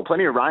wonderful.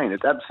 Plenty of rain.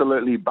 It's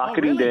absolutely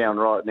bucketing down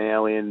right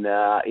now in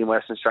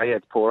Western Australia.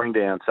 It's pouring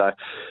down. So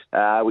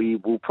we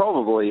will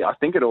probably, I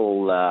think it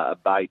all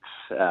abates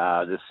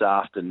this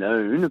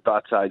afternoon.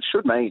 But it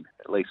should mean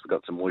at least we've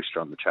got some moisture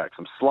on the track.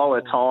 Some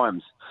slower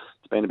times.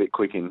 It's been a bit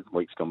quick in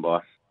weeks gone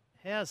by.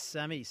 How's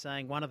Sammy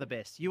saying one of the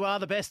best? You are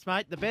the best,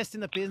 mate. The best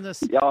in the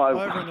business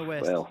over in the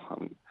West. Well,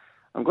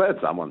 I'm glad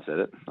someone said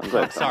it.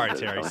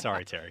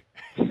 Sorry, Terry.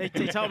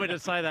 He told me to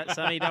say that,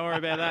 Sammy. Don't worry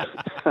about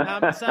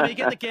that. Sammy,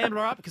 get the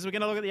gambler up because we're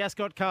going to look at the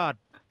Ascot card.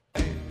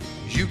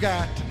 You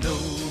got to know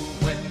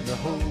when to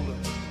hold up,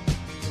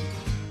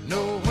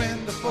 know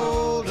when to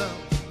fold up,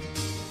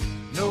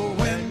 know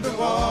when to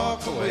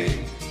walk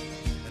away,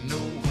 and know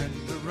when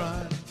to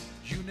run.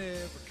 You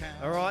never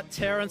count. All right,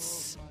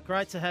 Terence.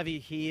 great to have you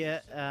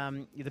here.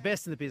 You're the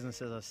best in the business,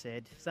 as I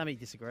said. Sammy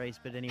disagrees,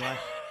 but anyway.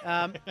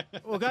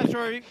 We'll go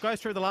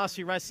through the last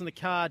few races on the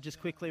card just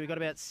quickly. We've got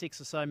about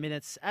 6 or so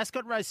minutes.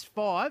 Ascot race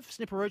 5,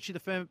 Snipperucci, the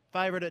firm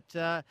favourite at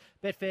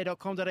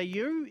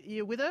betfair.com.au.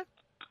 You with her?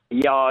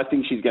 Yeah, I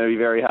think she's going to be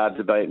very hard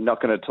to beat.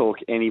 Not going to talk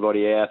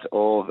anybody out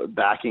of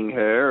backing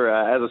her.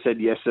 As I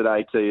said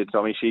yesterday to you,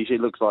 Tommy, she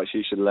looks like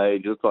she should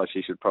lead. She looks like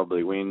she should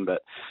probably win,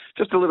 but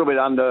just a little bit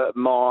under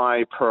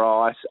my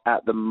price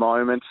at the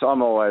moment. So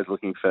I'm always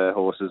looking for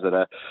horses that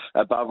are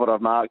above what I've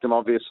marked them,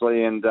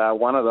 obviously, and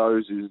one of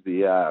those is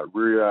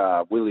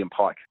the William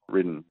Pike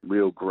ridden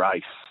Real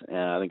Grace.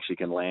 I think she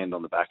can land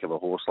on the back of a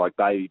horse like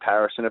Baby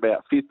Paris in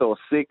about 5th or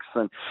 6th.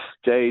 And,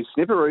 geez,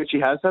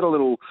 Snipperucci has had a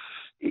little...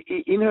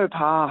 In her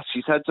past,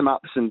 she's had some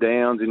ups and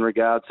downs in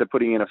regards to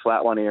putting in a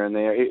flat one here and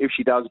there. If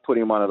she does put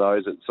in one of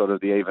those at sort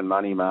of the even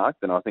money mark,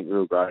 then I think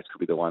Real Grace could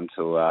be the one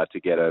to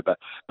get her. But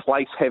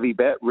place heavy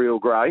bet, Real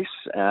Grace,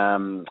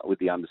 with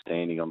the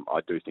understanding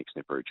I do think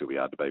Snipperucci will be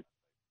hard to beat.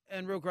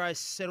 And Real Grace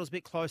settles a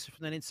bit closer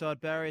from that inside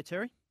barrier,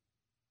 Terry?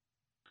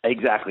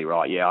 Exactly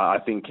right. Yeah, I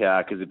think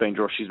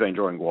because she's been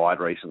drawing wide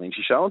recently, and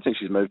she's shown since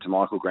she's moved to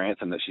Michael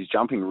Grantham that she's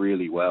jumping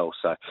really well.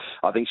 So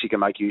I think she can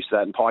make use of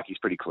that. And Pikey's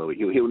pretty cluey.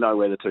 He'll know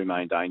where the two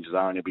main dangers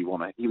are, and he'll be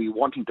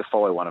wanting to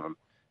follow one of them.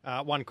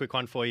 One quick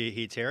one for you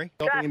here, Terry.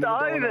 Dash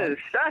overs.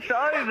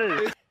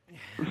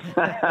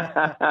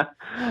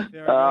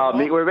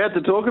 Mick, we're about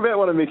to talk about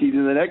one of Mickey's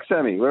in the next,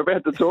 Sammy. We're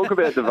about to talk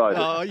about Devoted.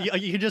 Oh,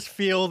 you can just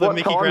feel the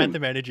Mickey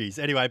Grantham energies.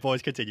 Anyway,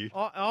 boys, continue.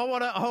 I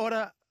want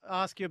to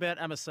ask you about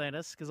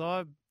Amazonas because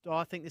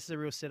I think this is a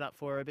real setup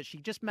for her, but she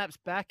just maps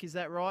back. Is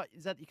that right?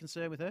 Is that your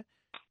concern with her?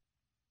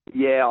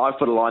 Yeah, I've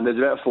put a line. There's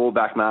about 4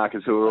 back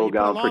markers who are all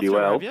going pretty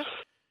well.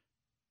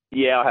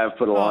 Yeah, I have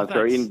put a line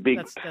through in big,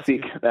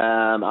 thick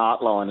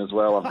art line as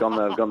well. I've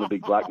gone the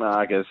big black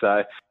marker.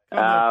 So,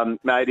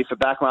 mate, if a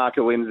back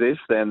marker wins this,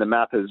 then the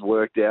map has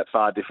worked out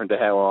far different to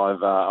how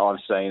I've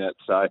seen it.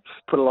 So,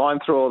 put a line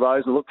through all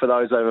those and look for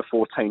those over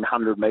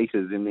 1,400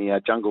 metres in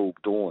the Jungle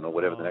Dawn or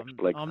whatever the next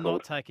league. I'm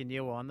not taking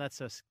you on. That's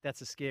a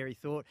scary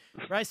thought.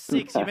 Race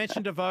 6, you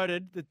mentioned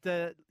Devoted,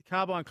 the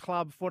Carbine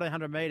Club,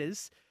 1,400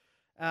 metres.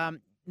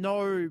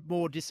 No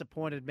more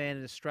disappointed man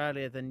in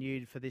Australia than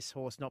you for this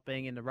horse not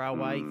being in the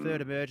railway.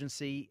 Third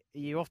emergency. Are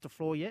you off the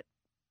floor yet?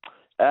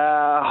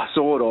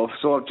 Sort of.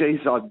 Geez,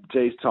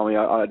 Tommy,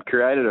 I'd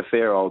created a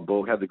fair old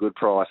book, had the good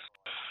price.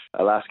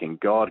 Alaskan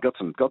God, got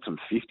some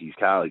 50s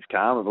Carly's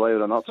Karma, believe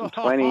it or not, some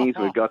 20s.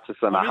 We've got to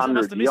some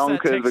 100s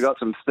Yonkers. We've got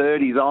some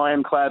 30s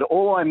Ironclad.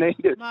 All I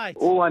needed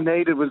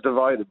was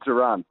Devoted to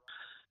run.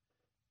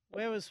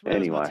 Where was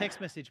my text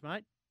message,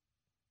 mate?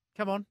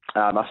 Come on.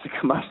 Must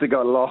have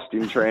got lost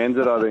in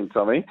transit, I think,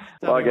 Tommy.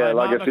 Like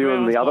a few of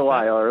them the other way.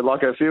 I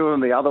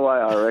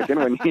reckon,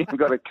 when you've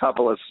got a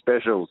couple of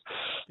specials.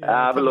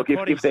 But look,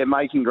 if they're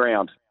making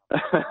ground,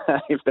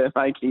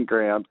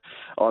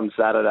 on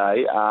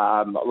Saturday,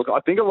 look, I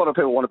think a lot of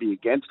people want to be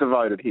against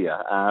Devoted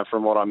here,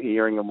 from what I'm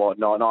hearing and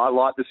whatnot. And I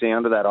like the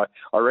sound of that. I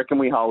reckon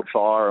we hold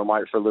fire and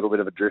wait for a little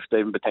bit of a drift,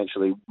 even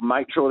potentially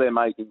make sure they're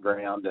making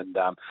ground. And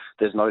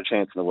there's no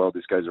chance in the world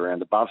this goes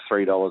around above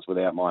 $3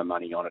 without my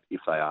money on it if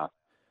they are.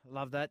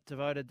 Love that.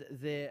 Devoted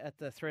there at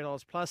the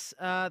 $3 plus.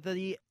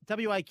 The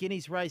WA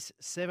Guineas race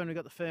 7, we've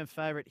got the firm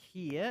favourite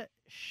here.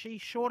 She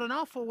short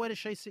enough, or where does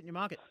she sit in your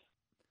market?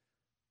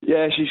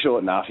 Yeah, she's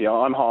short enough. Yeah,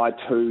 I'm high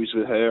 2s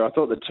with her. I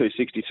thought the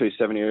 260,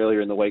 270 earlier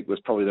in the week was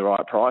probably the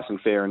right price and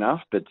fair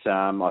enough. But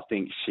I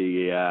think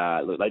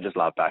they just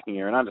love backing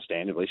her, and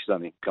understandably, she's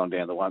only gone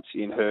down the once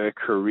in her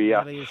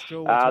career.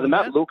 The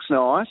map looks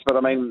nice, but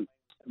I mean,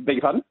 beg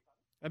your pardon?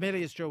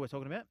 Amelia's Jewel we're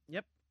talking about.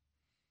 Yep.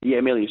 Yeah,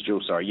 Amelia's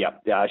Jewel, sorry. Yeah,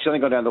 she's only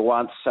gone down the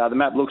once. The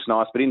map looks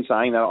nice, but in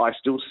saying that, I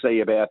still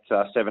see about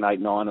 7, 8,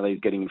 9 of these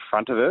getting in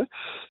front of her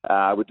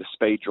with the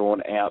speed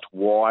drawn out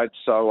wide.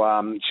 So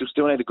she'll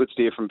still need a good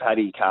steer from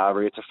Paddy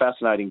Carberry. It's a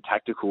fascinating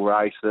tactical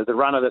race. The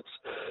runner that's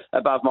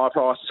above my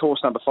price is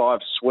horse number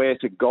 5, Swear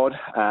to God.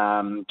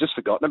 Just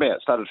forgotten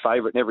about. Started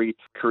favourite in every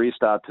career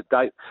start to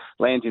date.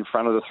 Lands in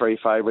front of the 3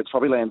 favourites.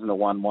 Probably lands in the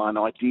 1-1,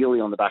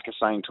 ideally on the back of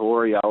St.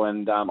 Torio.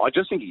 And I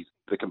just think he's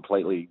the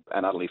completely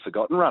and utterly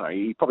forgotten runner.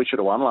 He probably should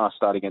have won last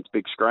start against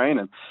Big Screen,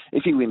 and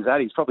if he wins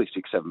that, he's probably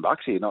 $6-7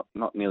 here, not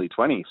nearly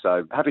 20.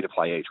 So happy to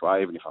play each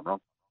way, even if I'm wrong.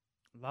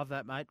 Love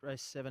that, mate.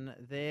 Race 7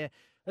 there.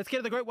 Let's get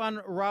to the Group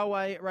 1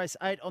 Railway race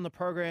 8 on the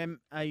program.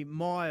 A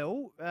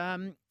mile.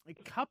 A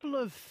couple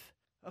of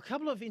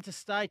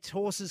interstate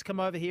horses come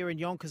over here in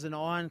Yonkers and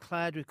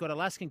Ironclad. We've got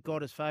Alaskan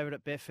God as favourite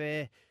at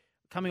Betfair,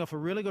 coming off a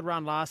really good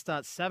run last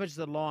start. Savage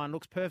the Lion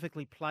looks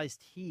perfectly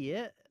placed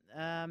here.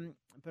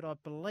 But I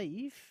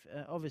believe,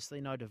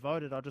 obviously, no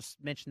Devoted. I'll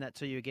just mention that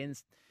to you again,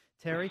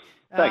 Terry.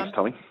 Thanks,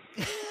 Tommy.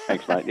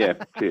 Thanks, mate. Yeah,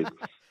 cheers.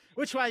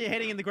 Which way are you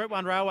heading in the Group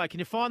 1 Railway? Can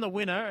you find the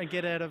winner and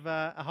get out of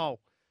a hole?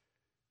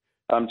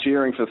 I'm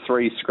cheering for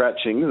 3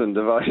 scratchings and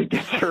Devoted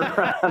gets a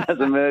run as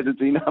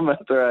emergency number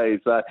 3.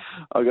 So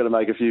I've got to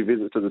make a few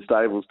visits to the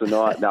stables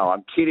tonight. No,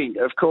 I'm kidding,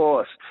 of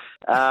course.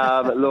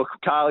 Look,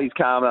 Carly's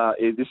Karma,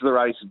 this is a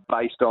race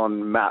based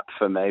on map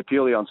for me,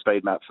 purely on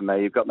speed map for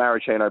me. You've got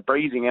Maricino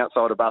breezing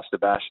outside of Buster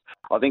Bash.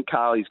 I think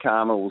Carly's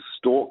Karma will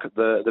stalk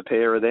the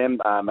pair of them.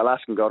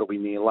 Alaskan God will be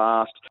near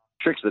last.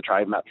 Tricks of the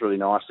Trade maps really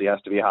nicely,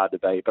 has to be hard to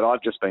beat. But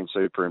I've just been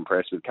super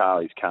impressed with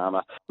Carly's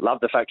Karma. Love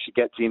the fact she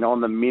gets in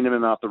on the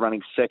minimum after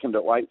running second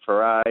at weight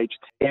for her age.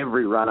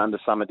 Every run under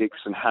Summer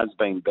Dixon has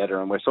been better,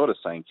 and we're sort of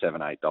seeing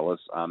 $7-8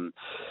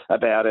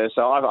 about her.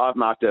 So I've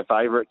marked her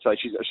favourite. So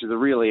she's a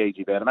really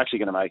easy bet. I'm actually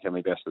going to make her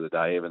my best of the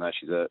day, even though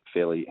she's a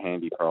fairly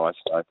handy price.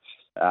 So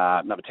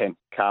number 10,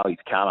 Carly's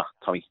Karma,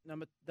 Tommy.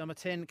 Number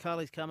 10,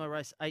 Carly's Karma,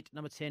 race 8,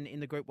 number 10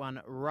 in the Group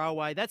 1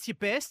 Railway. That's your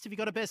best. Have you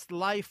got a best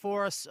lay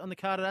for us on the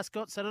card at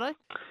Ascot Saturday?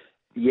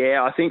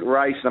 Yeah, I think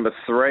race number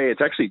 3,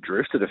 it's actually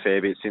drifted a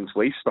fair bit since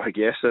we spoke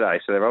yesterday,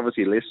 so they've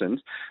obviously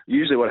listened.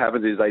 Usually what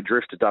happens is they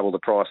drift to double the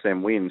price,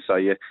 then win, so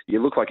you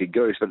look like a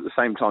goose, but at the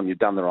same time you've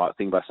done the right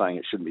thing by saying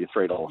it shouldn't be a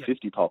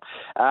 $3.50 pop.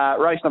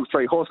 Race number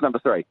 3, horse number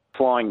 3,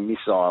 Flying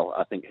Missile.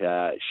 I think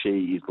she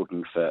is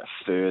looking for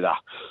further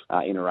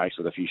in a race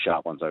with a few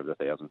sharp ones over the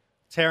 1,000.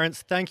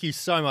 Terence, thank you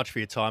so much for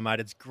your time,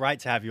 mate. It's great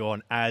to have you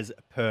on as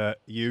per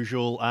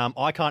usual.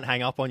 I can't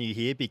hang up on you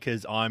here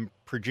because I'm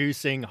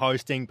producing,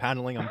 hosting,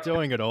 paneling. I'm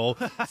doing it all.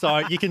 So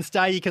you can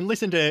stay. You can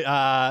listen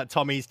to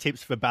Tommy's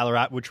tips for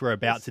Ballarat, which we're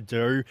about to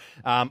do.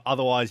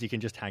 Otherwise, you can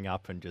just hang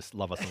up and just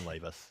love us and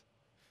leave us.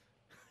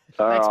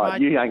 Thanks,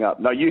 mate. You hang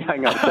up. No, you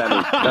hang up,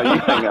 Sammy. No, you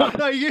hang up.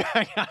 No, you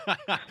hang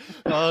up.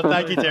 Oh,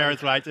 thank you,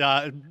 Terence, mate.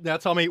 Now,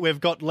 Tommy,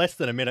 we've got less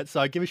than a minute,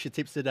 so give us your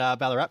tips at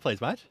Ballarat,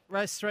 please, mate.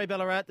 Race 3,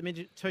 Ballarat, the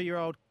midget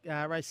 2-year-old.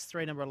 Race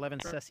 3, number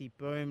 11, Sassy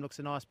Boom. Looks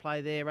a nice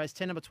play there. Race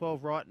 10, number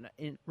 12,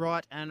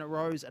 Right and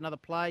Rose, another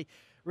play.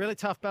 Really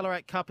tough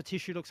Ballarat Cup. A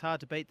tissue looks hard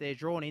to beat there.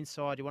 Drawn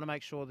inside. You want to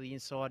make sure the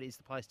inside is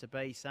the place to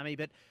be, Sammy.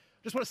 But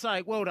just want to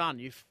say, well done.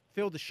 You've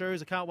filled the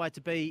shoes. I can't wait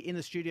to be in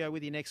the studio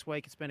with you next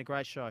week. It's been a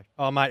great show.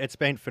 Oh, mate, it's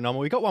been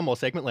phenomenal. We've got one more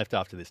segment left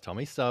after this,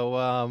 Tommy.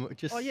 So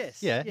just... Oh,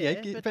 yes. Yeah.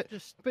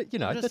 But you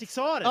know... I'm just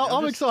excited.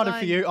 I'm excited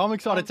for you. I'm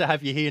excited to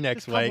have you here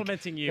next week.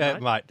 Complimenting you,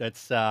 mate.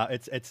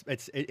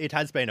 It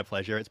has been a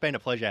pleasure. It's been a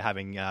pleasure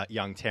having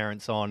young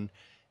Terence on.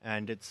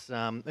 And it's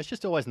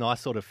just always nice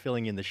sort of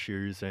filling in the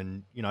shoes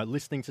and, you know,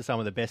 listening to some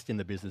of the best in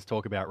the business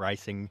talk about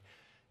racing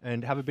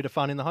and have a bit of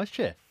fun in the host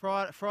chair.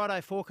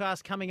 Friday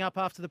forecast coming up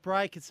after the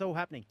break. It's all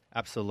happening.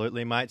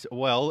 Absolutely, mate.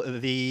 Well,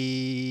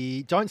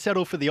 don't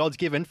settle for the odds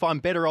given.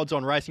 Find better odds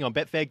on racing on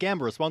Betfair.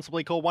 Gamble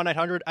responsibly. Call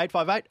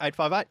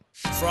 1-800-858-858.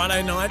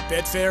 Friday night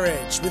Betfair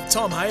Edge with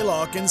Tom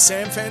Haylock and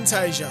Sam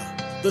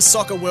Fantasia. The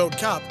Soccer World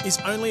Cup is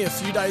only a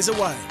few days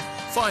away.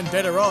 Find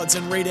better odds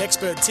and read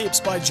expert tips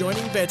by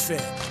joining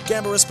Betfair.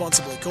 Gamble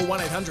responsibly. Call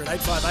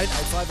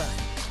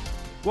 1-800-858-858.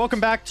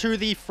 Welcome back to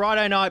the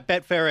Friday night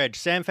Betfair Edge.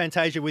 Sam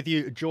Fantasia with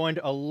you, joined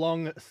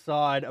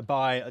alongside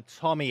by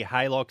Tommy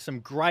Haylock. Some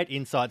great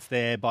insights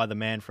there by the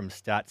man from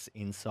Stats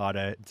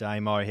Insider,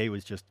 Damo. He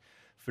was just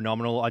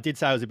phenomenal. I did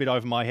say it was a bit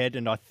over my head,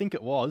 and I think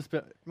it was,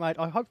 but, mate,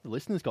 I hope the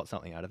listeners got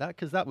something out of that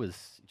because that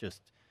was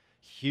just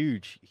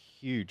huge,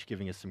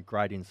 giving us some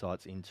great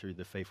insights into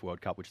the FIFA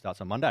World Cup, which starts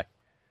on Monday.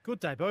 Good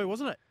debut,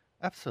 wasn't it?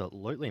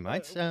 Absolutely,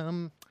 mate.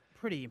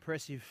 Pretty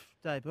impressive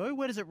debut.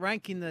 Where does it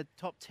rank in the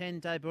top 10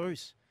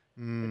 debuts?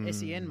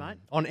 SEN, mate.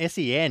 On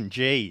SEN,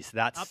 geez,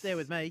 that's... Up there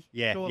with me.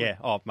 Yeah, surely. yeah.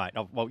 Oh, mate,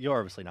 well, you're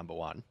obviously number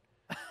 1.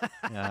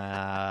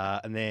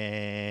 And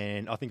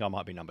then I think I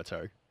might be number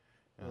 2.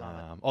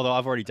 Although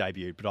I've already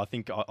debuted, but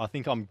I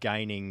think I'm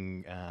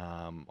gaining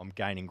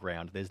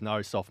ground. There's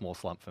no sophomore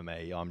slump for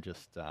me. I'm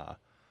just...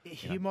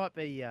 You might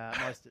be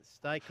most at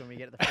stake when we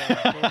get to the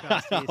Friday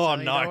forecast here. Oh,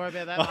 no. no. Don't worry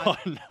about that,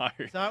 mate. Oh,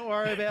 no. Don't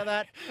worry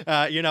about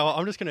that. You know what?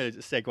 I'm just going to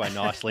segue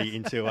nicely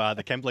into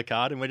the Kembla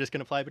card, and we're just going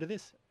to play a bit of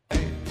this.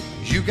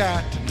 You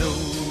got to know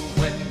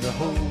when to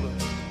hold 'em,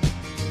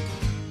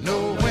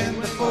 know when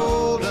to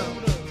fold 'em,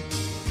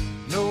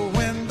 know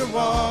when to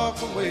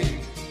walk away,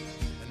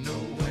 and know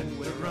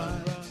when to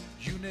run.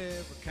 You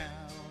never count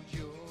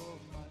your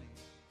money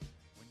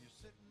when you're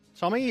sitting.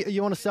 Tommy,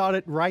 you want to start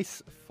at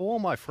race 4,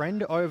 my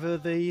friend, over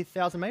the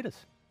 1,000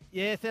 metres?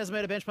 Yeah, 1,000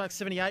 metre benchmark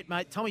 78,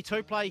 mate. Tommy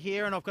Two-Play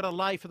here, and I've got a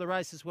lay for the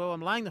race as well.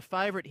 I'm laying the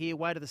favourite here,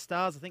 Way to the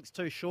Stars. I think it's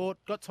too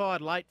short. Got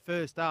tired late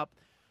first up.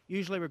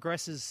 Usually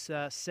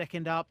regresses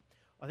second up.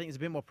 I think there's a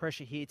bit more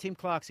pressure here. Tim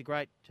Clark's a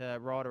great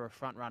rider of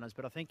front runners,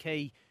 but I think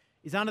he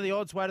is under the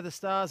odds, Way to the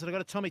Stars. And I've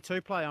got a Tommy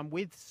Two-Play. I'm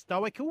with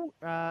Stoical.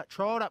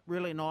 Trialled up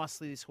really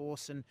nicely, this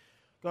horse, and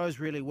goes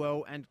really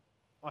well. And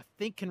I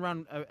think can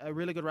run a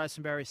really good race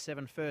from Barrier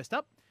 7 first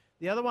up.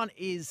 The other one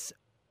is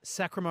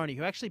Sacrimony,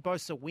 who actually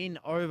boasts a win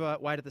over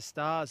Way to the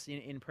Stars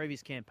in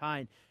previous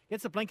campaign.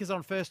 Gets the blinkers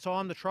on first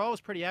time. The trial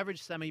was pretty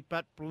average, Sammy,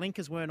 but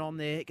blinkers weren't on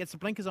there. Gets the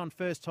blinkers on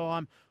first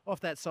time off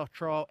that soft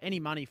trial. Any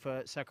money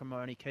for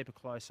Sacrimony, keep a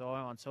close eye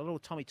on. So a little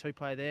Tommy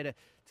Two-Play there to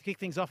kick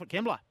things off at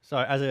Kembla. So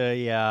as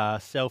a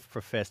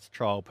self-professed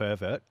trial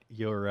pervert,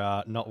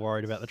 you're not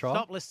worried about the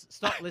trial?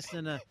 Stop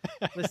listening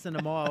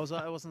to Miles.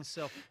 I wasn't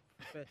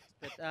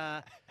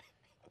But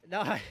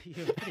no,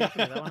 you're pretty happy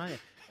with that one,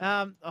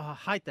 aren't you? I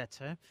hate that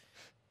term.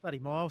 Bloody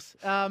Miles.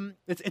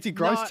 It's a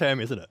gross no, term,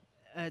 isn't it?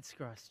 It's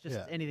gross. Just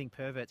Yeah. anything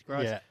pervert's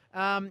gross. Yeah.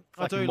 I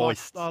like do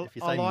moist, like. if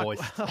you say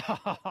moist.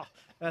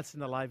 That's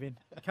in the lay bin.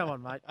 Come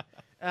on, mate.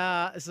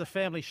 This is a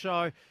family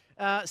show.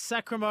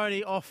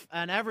 Sacramone off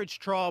an average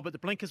trial, but the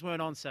blinkers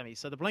weren't on, Sammy.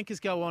 So the blinkers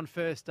go on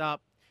first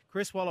up.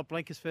 Chris Waller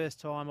blinkers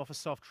first time off a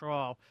soft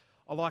trial.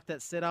 I like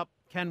that setup.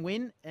 Can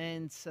win.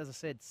 And as I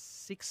said,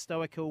 6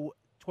 Stoical,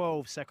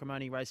 12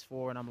 Sacramone race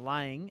 4, and I'm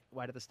laying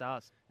Way to the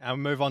Stars. And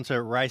we move on to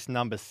race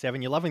number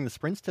 7. You're loving the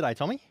sprints today,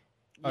 Tommy?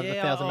 Over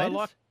 1,000 metres?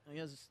 Like,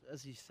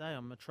 as you say,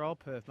 I'm a trial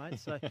perv, mate.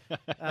 So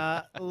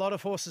a lot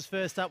of horses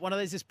first up. One of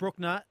these is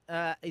Brookner.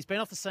 He's been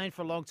off the scene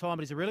for a long time,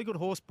 but he's a really good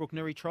horse,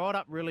 Brookner. He tried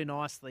up really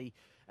nicely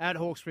at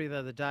Hawkesbury the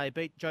other day.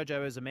 Beat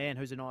Jojo as a man,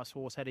 who's a nice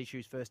horse, had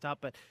issues first up,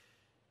 but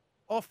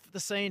off the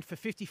scene for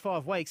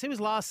 55 weeks. He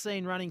was last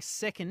seen running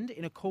second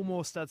in a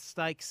Coolmore Stud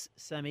Stakes,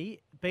 Sammy,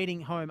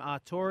 beating home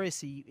Artorias.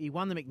 He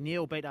won the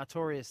McNeil, beat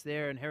Artorias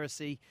there, and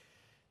Heresy.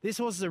 This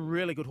horse is a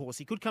really good horse.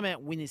 He could come out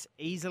and win this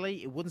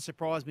easily. It wouldn't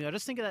surprise me. I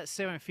just think at that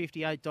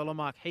 $758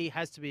 mark, he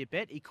has to be a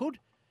bet. He could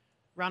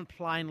run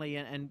plainly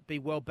and be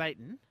well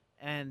beaten,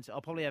 and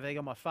I'll probably have egg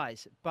on my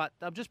face. But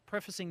I'm just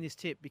prefacing this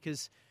tip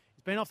because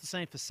he's been off the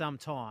scene for some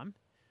time.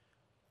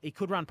 He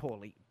could run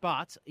poorly,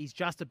 but he's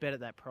just a bet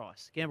at that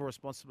price. Gamble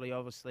responsibly,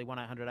 obviously,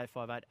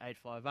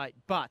 1-800-858-858.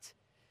 But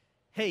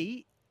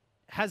he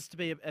has to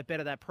be a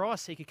bet at that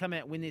price. He could come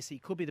out and win this. He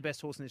could be the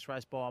best horse in this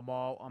race by a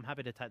mile. I'm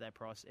happy to take that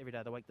price every day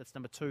of the week. That's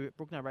number 2,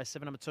 Brookner, race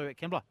 7, number 2 at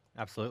Kembla.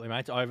 Absolutely,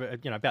 mate. Over,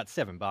 about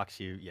 $7.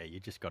 You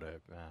just got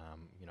to,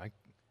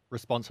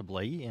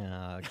 responsibly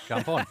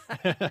jump on.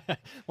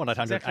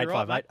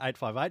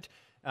 1-800-858-858.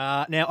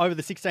 Now, over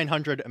the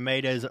 1,600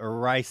 metres,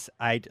 race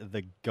 8,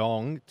 the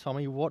Gong.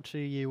 Tommy, what are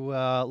you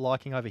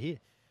liking over here?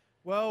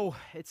 Well,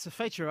 it's a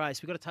feature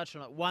race. We've got to touch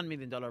on it. $1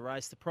 million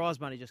race. The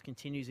prize money just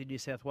continues in New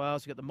South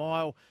Wales. We've got the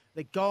Mile,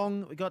 the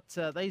Gong. We've got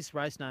these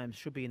race names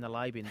should be in the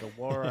lay bin. The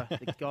Warra,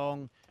 the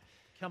Gong.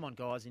 Come on,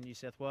 guys, in New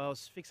South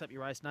Wales. Fix up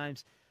your race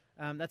names.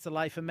 That's a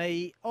lay for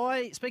me.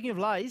 Speaking of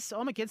lays,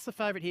 I'm against the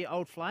favourite here,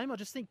 Old Flame. I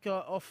just think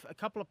off a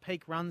couple of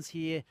peak runs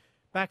here,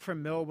 back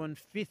from Melbourne,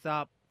 5th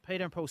up.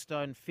 Peter and Paul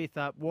Stone, 5th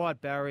up.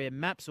 Wide barrier,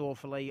 maps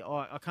awfully.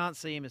 I can't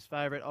see him as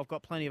favourite. I've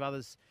got plenty of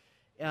others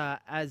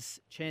as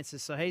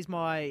chances. So he's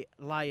my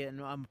lay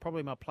and I'm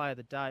probably my player of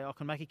the day. I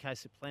can make a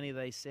case of plenty of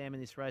these, Sam, in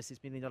this race, this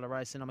 $1 million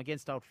race, and I'm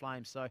against Old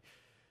Flame. So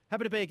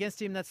happy to be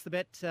against him. That's the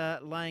bet,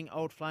 laying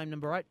Old Flame,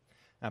 number 8.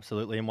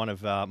 Absolutely, and one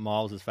of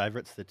Miles'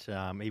 favourites that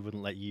he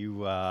wouldn't let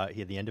you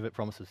hear the end of it,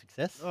 Promise of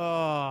Success.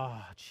 Oh,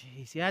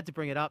 jeez, you had to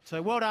bring it up.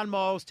 So well done,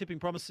 Miles, tipping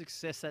Promise of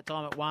Success that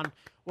time at 1.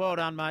 Well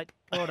done, mate.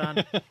 Well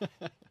done.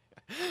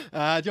 Do you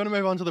want to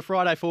move on to the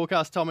Friday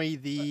forecast, Tommy?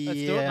 Let's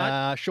do it,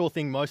 mate. Sure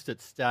thing most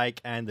at stake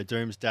and the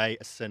Doomsday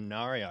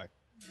Scenario.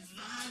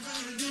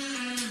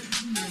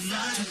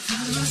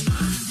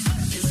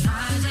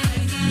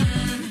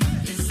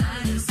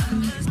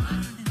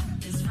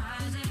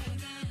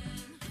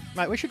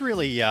 Mate, we should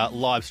really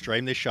live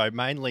stream this show,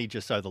 mainly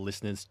just so the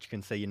listeners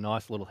can see your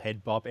nice little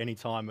head bop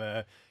anytime,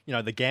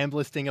 the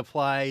gambler stinger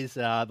plays,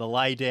 the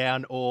lay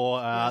down,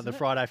 or the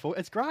Friday four.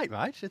 It's great,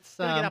 mate. It's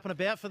Gotta get up and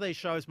about for these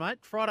shows, mate.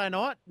 Friday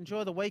night,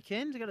 enjoy the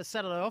weekend. You got a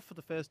Saturday off for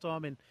the first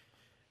time in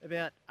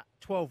about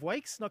 12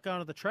 weeks, not going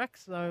to the track,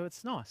 so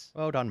it's nice.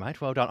 Well done, mate.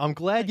 Well done. I'm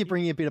glad you're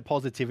bringing a bit of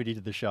positivity to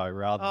the show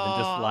rather than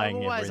just laying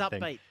I'm always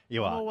everything. Upbeat.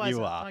 You I'm are. always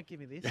You up. are. Don't give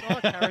me this.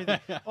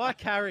 I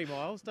carry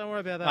Miles. Don't worry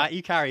about that. Mate,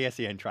 you carry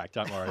SEN track.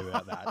 Don't worry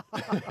about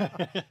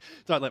that.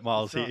 Don't let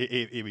Miles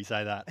hear me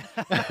say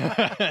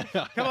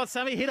that. Come on,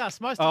 Sammy, hit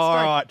us. Most at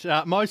All stake.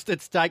 right. Most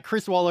at stake.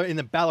 Chris Waller in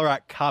the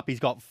Ballarat Cup.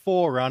 He's got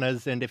 4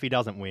 runners, and if he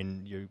doesn't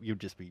win, you'd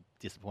just be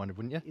disappointed,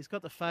 wouldn't you? He's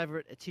got the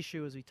favourite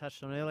tissue, as we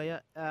touched on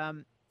earlier.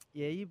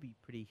 Yeah, you'd be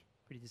pretty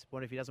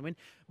disappointed if he doesn't win.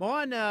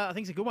 Mine, I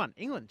think, is a good one.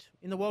 England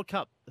in the World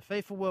Cup, the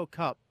FIFA World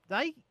Cup.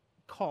 They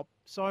cop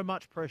so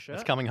much pressure.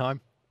 It's coming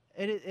home.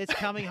 It's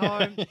coming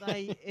home.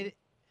 Is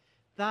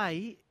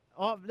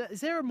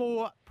there a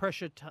more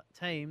pressure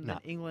team than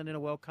England in a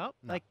World Cup?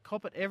 No. They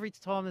cop it every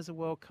time there's a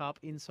World Cup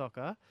in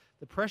soccer.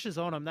 The pressure's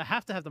on them. They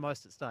have to have the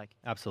most at stake.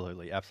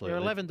 Absolutely. They're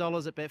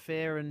 $11 at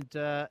Betfair,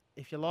 and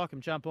if you like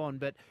them, jump on.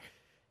 But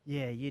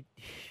yeah, you'd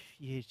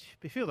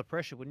feel the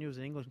pressure, wouldn't you, as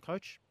an England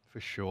coach? For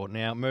sure.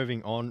 Now,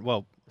 moving on.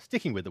 Well,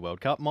 sticking with the World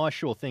Cup, my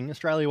sure thing,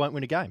 Australia won't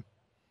win a game.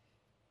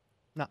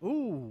 No.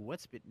 Ooh,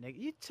 that's a bit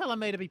negative. You're telling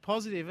me to be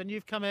positive, and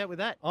you've come out with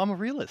that. I'm a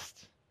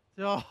realist.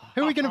 Oh,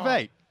 Who are we going to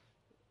beat?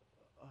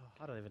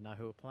 I don't even know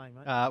who we're playing,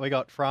 mate. We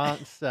got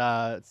France.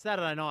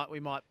 Saturday night, we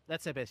might.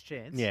 That's our best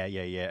chance. Yeah.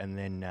 And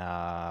then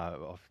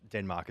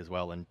Denmark as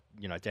well. And,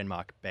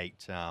 Denmark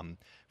beat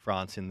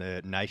France in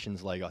the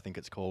Nations League, I think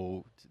it's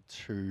called,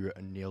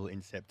 2-0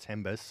 in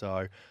September.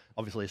 So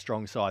obviously a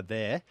strong side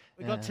there.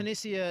 We've got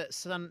Tunisia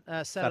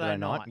Saturday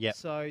night. Yep.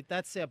 So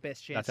that's our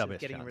best chance of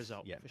getting a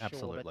result. Yeah, for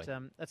absolutely. Sure.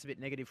 But that's a bit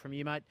negative from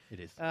you, mate. It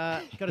is.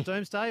 Got a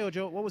doomsday,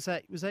 or what was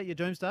that? Was that your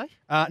doomsday?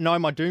 No,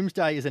 my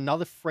doomsday is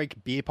another freak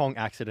beer pong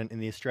accident in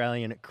the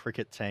Australian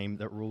cricket team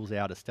that rules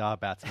out a star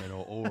batsman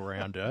or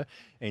all-rounder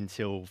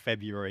until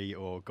February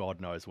or God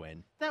knows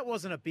when. That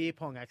wasn't a beer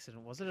pong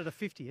accident, was it? At a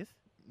 50th?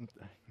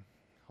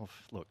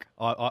 Look,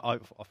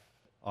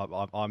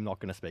 I'm not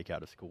going to speak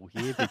out of school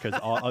here because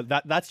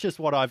that's just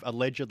what I've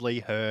allegedly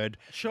heard.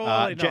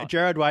 Surely not.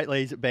 Gerard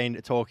Whateley's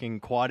been talking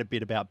quite a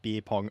bit about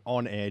beer pong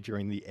on air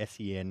during the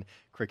SEN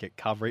cricket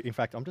coverage. In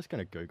fact, I'm just going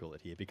to Google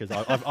it here because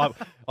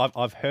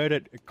I've heard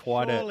it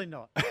quite Surely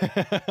not.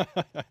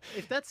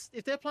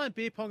 If they're playing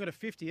beer pong at a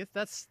 50th,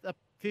 that's a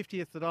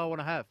 50th that I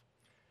want to have.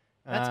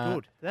 That's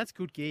good. That's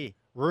good gear.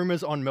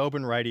 Rumours on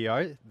Melbourne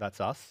radio.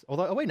 That's us.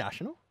 Although, are we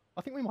national?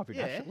 I think we might be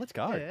national. Let's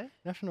go. Yeah.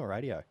 National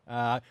radio.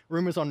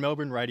 Rumours on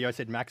Melbourne radio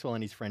said Maxwell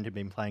and his friend had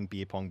been playing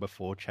beer pong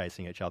before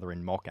chasing each other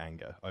in mock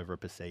anger over a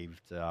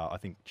perceived, I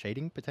think,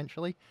 cheating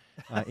potentially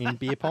in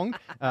beer pong.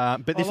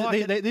 But this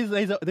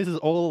is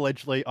all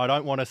allegedly. I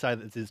don't want to say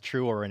that this is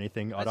true or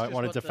anything. I don't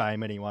want to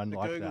defame anyone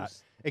like that.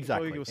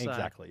 Exactly.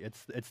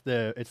 It's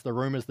the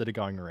rumours that are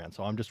going around.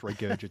 So I'm just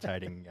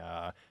regurgitating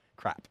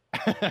crap.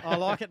 I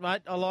like it,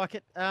 mate. I like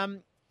it.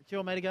 Do you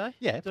want me to go?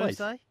 Yeah, please.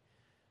 Say?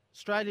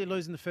 Australia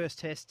losing the first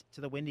test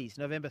to the Windies,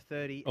 November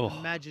 30. Oh,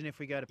 imagine if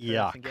we go to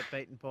Perth and get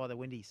beaten by the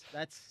Windies.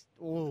 That's,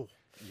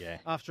 yeah.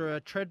 After a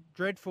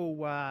dreadful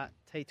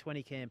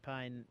T20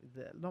 campaign,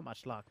 not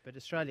much luck, but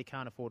Australia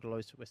can't afford to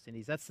lose to West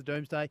Indies. That's the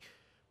doomsday.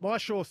 My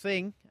sure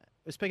thing,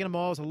 we're speaking of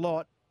Miles a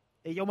lot,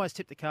 he almost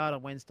tipped the card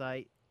on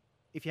Wednesday.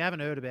 If you haven't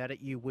heard about it,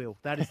 you will.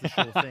 That is the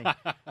sure thing.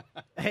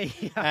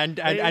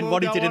 And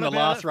what he did in the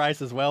last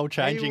race as well,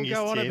 changing his tip.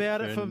 He will go on about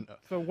it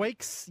for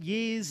weeks,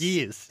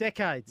 years,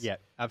 decades. Yeah,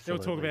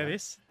 absolutely. He'll talk about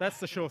this. That's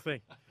the sure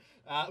thing.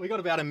 We got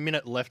about a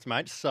minute left,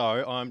 mate, so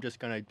I'm just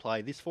going to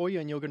play this for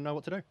you and you're going to know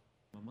what to do.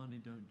 My money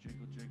don't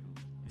jiggle, jiggle,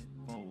 it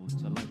folds.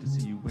 I like to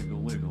see you wiggle,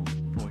 wiggle,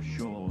 for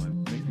sure.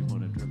 It makes me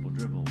want to dribble,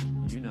 dribble.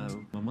 You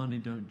know, my money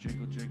don't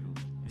jiggle, jiggle,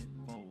 it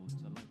folds.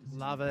 I like to see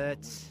Love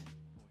it.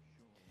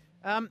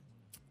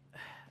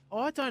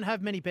 I don't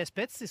have many best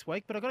bets this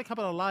week, but I've got a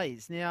couple of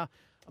lays. Now,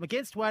 I'm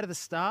against Way to the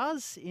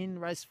Stars in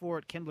race 4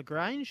 at Kembla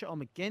Grange. I'm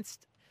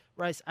against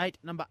race 8,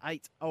 number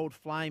 8, Old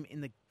Flame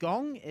in the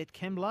Gong at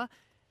Kembla.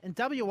 And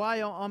WA,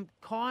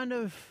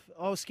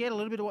 I was scared a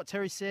little bit of what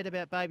Terry said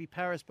about Baby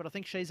Paris, but I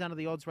think she's under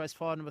the odds, race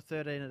 5, number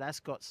 13 at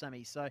Ascot,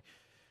 Sammy. So,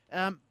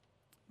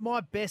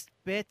 my best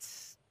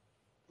bets,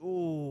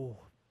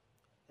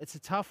 it's a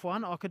tough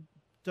one. I could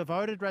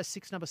Devoted, race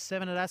 6, number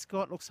 7 at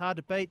Ascot. Looks hard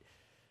to beat.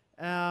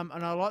 And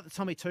I like the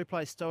Tommy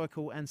 2-play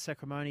Stoical and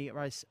Sacramone at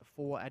race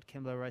 4 at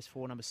Kembla, race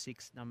 4, number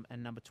 6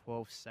 and number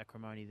 12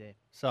 Sacramone there.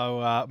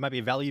 So maybe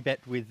a value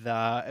bet with,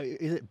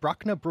 is it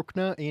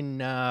Bruckner in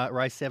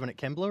race 7 at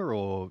Kembla?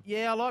 Or?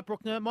 Yeah, I like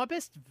Bruckner. My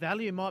best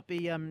value might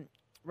be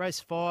race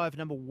 5,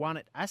 number 1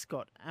 at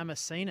Ascot,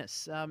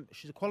 Amacinus.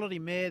 She's a quality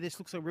mare. This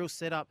looks a real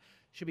setup.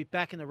 She'll be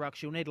back in the ruck.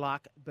 She'll need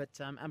luck, but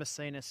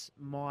Amacinus,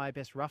 my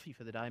best roughie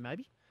for the day,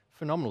 maybe.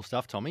 Phenomenal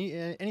stuff, Tommy.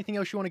 Anything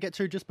else you want to get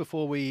to just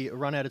before we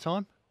run out of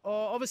time?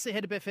 Obviously,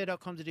 head to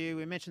betfair.com.au.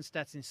 We mentioned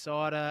Stats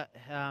Insider,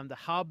 the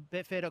hub,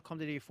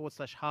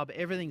 betfair.com.au/hub.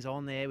 Everything's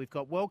on there. We've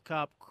got World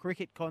Cup,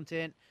 cricket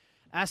content,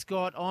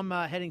 Ascot. I'm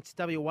heading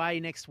to WA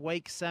next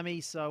week,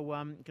 Sammy, so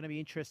going to be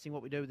interesting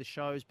what we do with the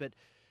shows, but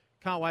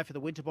can't wait for the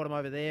Winterbottom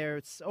over there.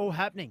 It's all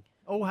happening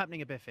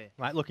at Betfair.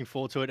 Mate, looking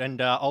forward to it,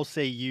 and I'll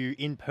see you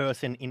in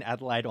person in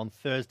Adelaide on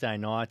Thursday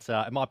night.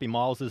 It might be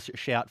Miles's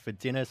shout for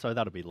dinner, so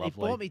that'll be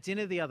lovely. He bought me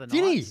dinner the other night.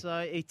 Did he?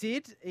 So he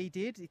did.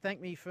 He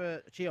thanked me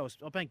for...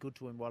 I've been good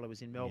to him while I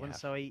was in Melbourne,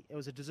 so it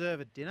was a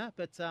deserved dinner.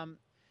 But,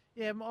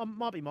 yeah,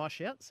 might be my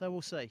shout, so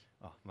we'll see.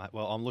 Oh, mate,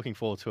 well, I'm looking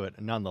forward to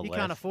it nonetheless. You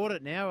can't afford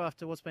it now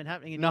after what's been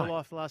happening in your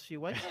life the last few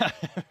weeks.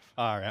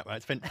 Far out,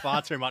 mate. Spent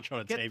far too much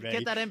on a TV.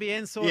 Get that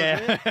NBN sorted.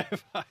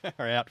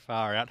 Yeah,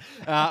 far out.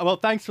 Well,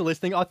 thanks for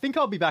listening. I think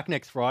I'll be back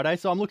next Friday,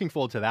 so I'm looking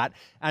forward to that.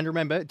 And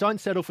remember,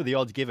 don't settle for the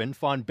odds given.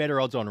 Find better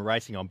odds on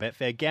racing on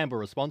Betfair. Gamble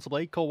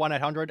responsibly. Call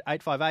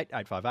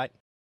 1-800-858-858.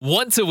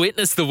 Want to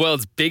witness the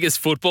world's biggest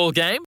football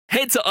game?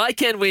 Head to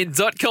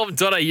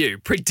iCanWin.com.au,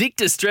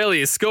 predict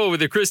Australia's score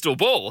with a crystal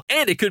ball,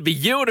 and it could be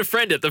you and a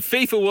friend at the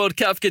FIFA World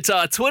Cup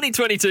Qatar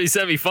 2022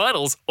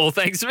 semi-finals, all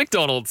thanks to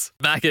McDonald's.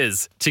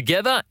 Maccas,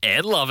 together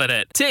and loving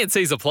it.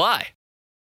 TNCs apply.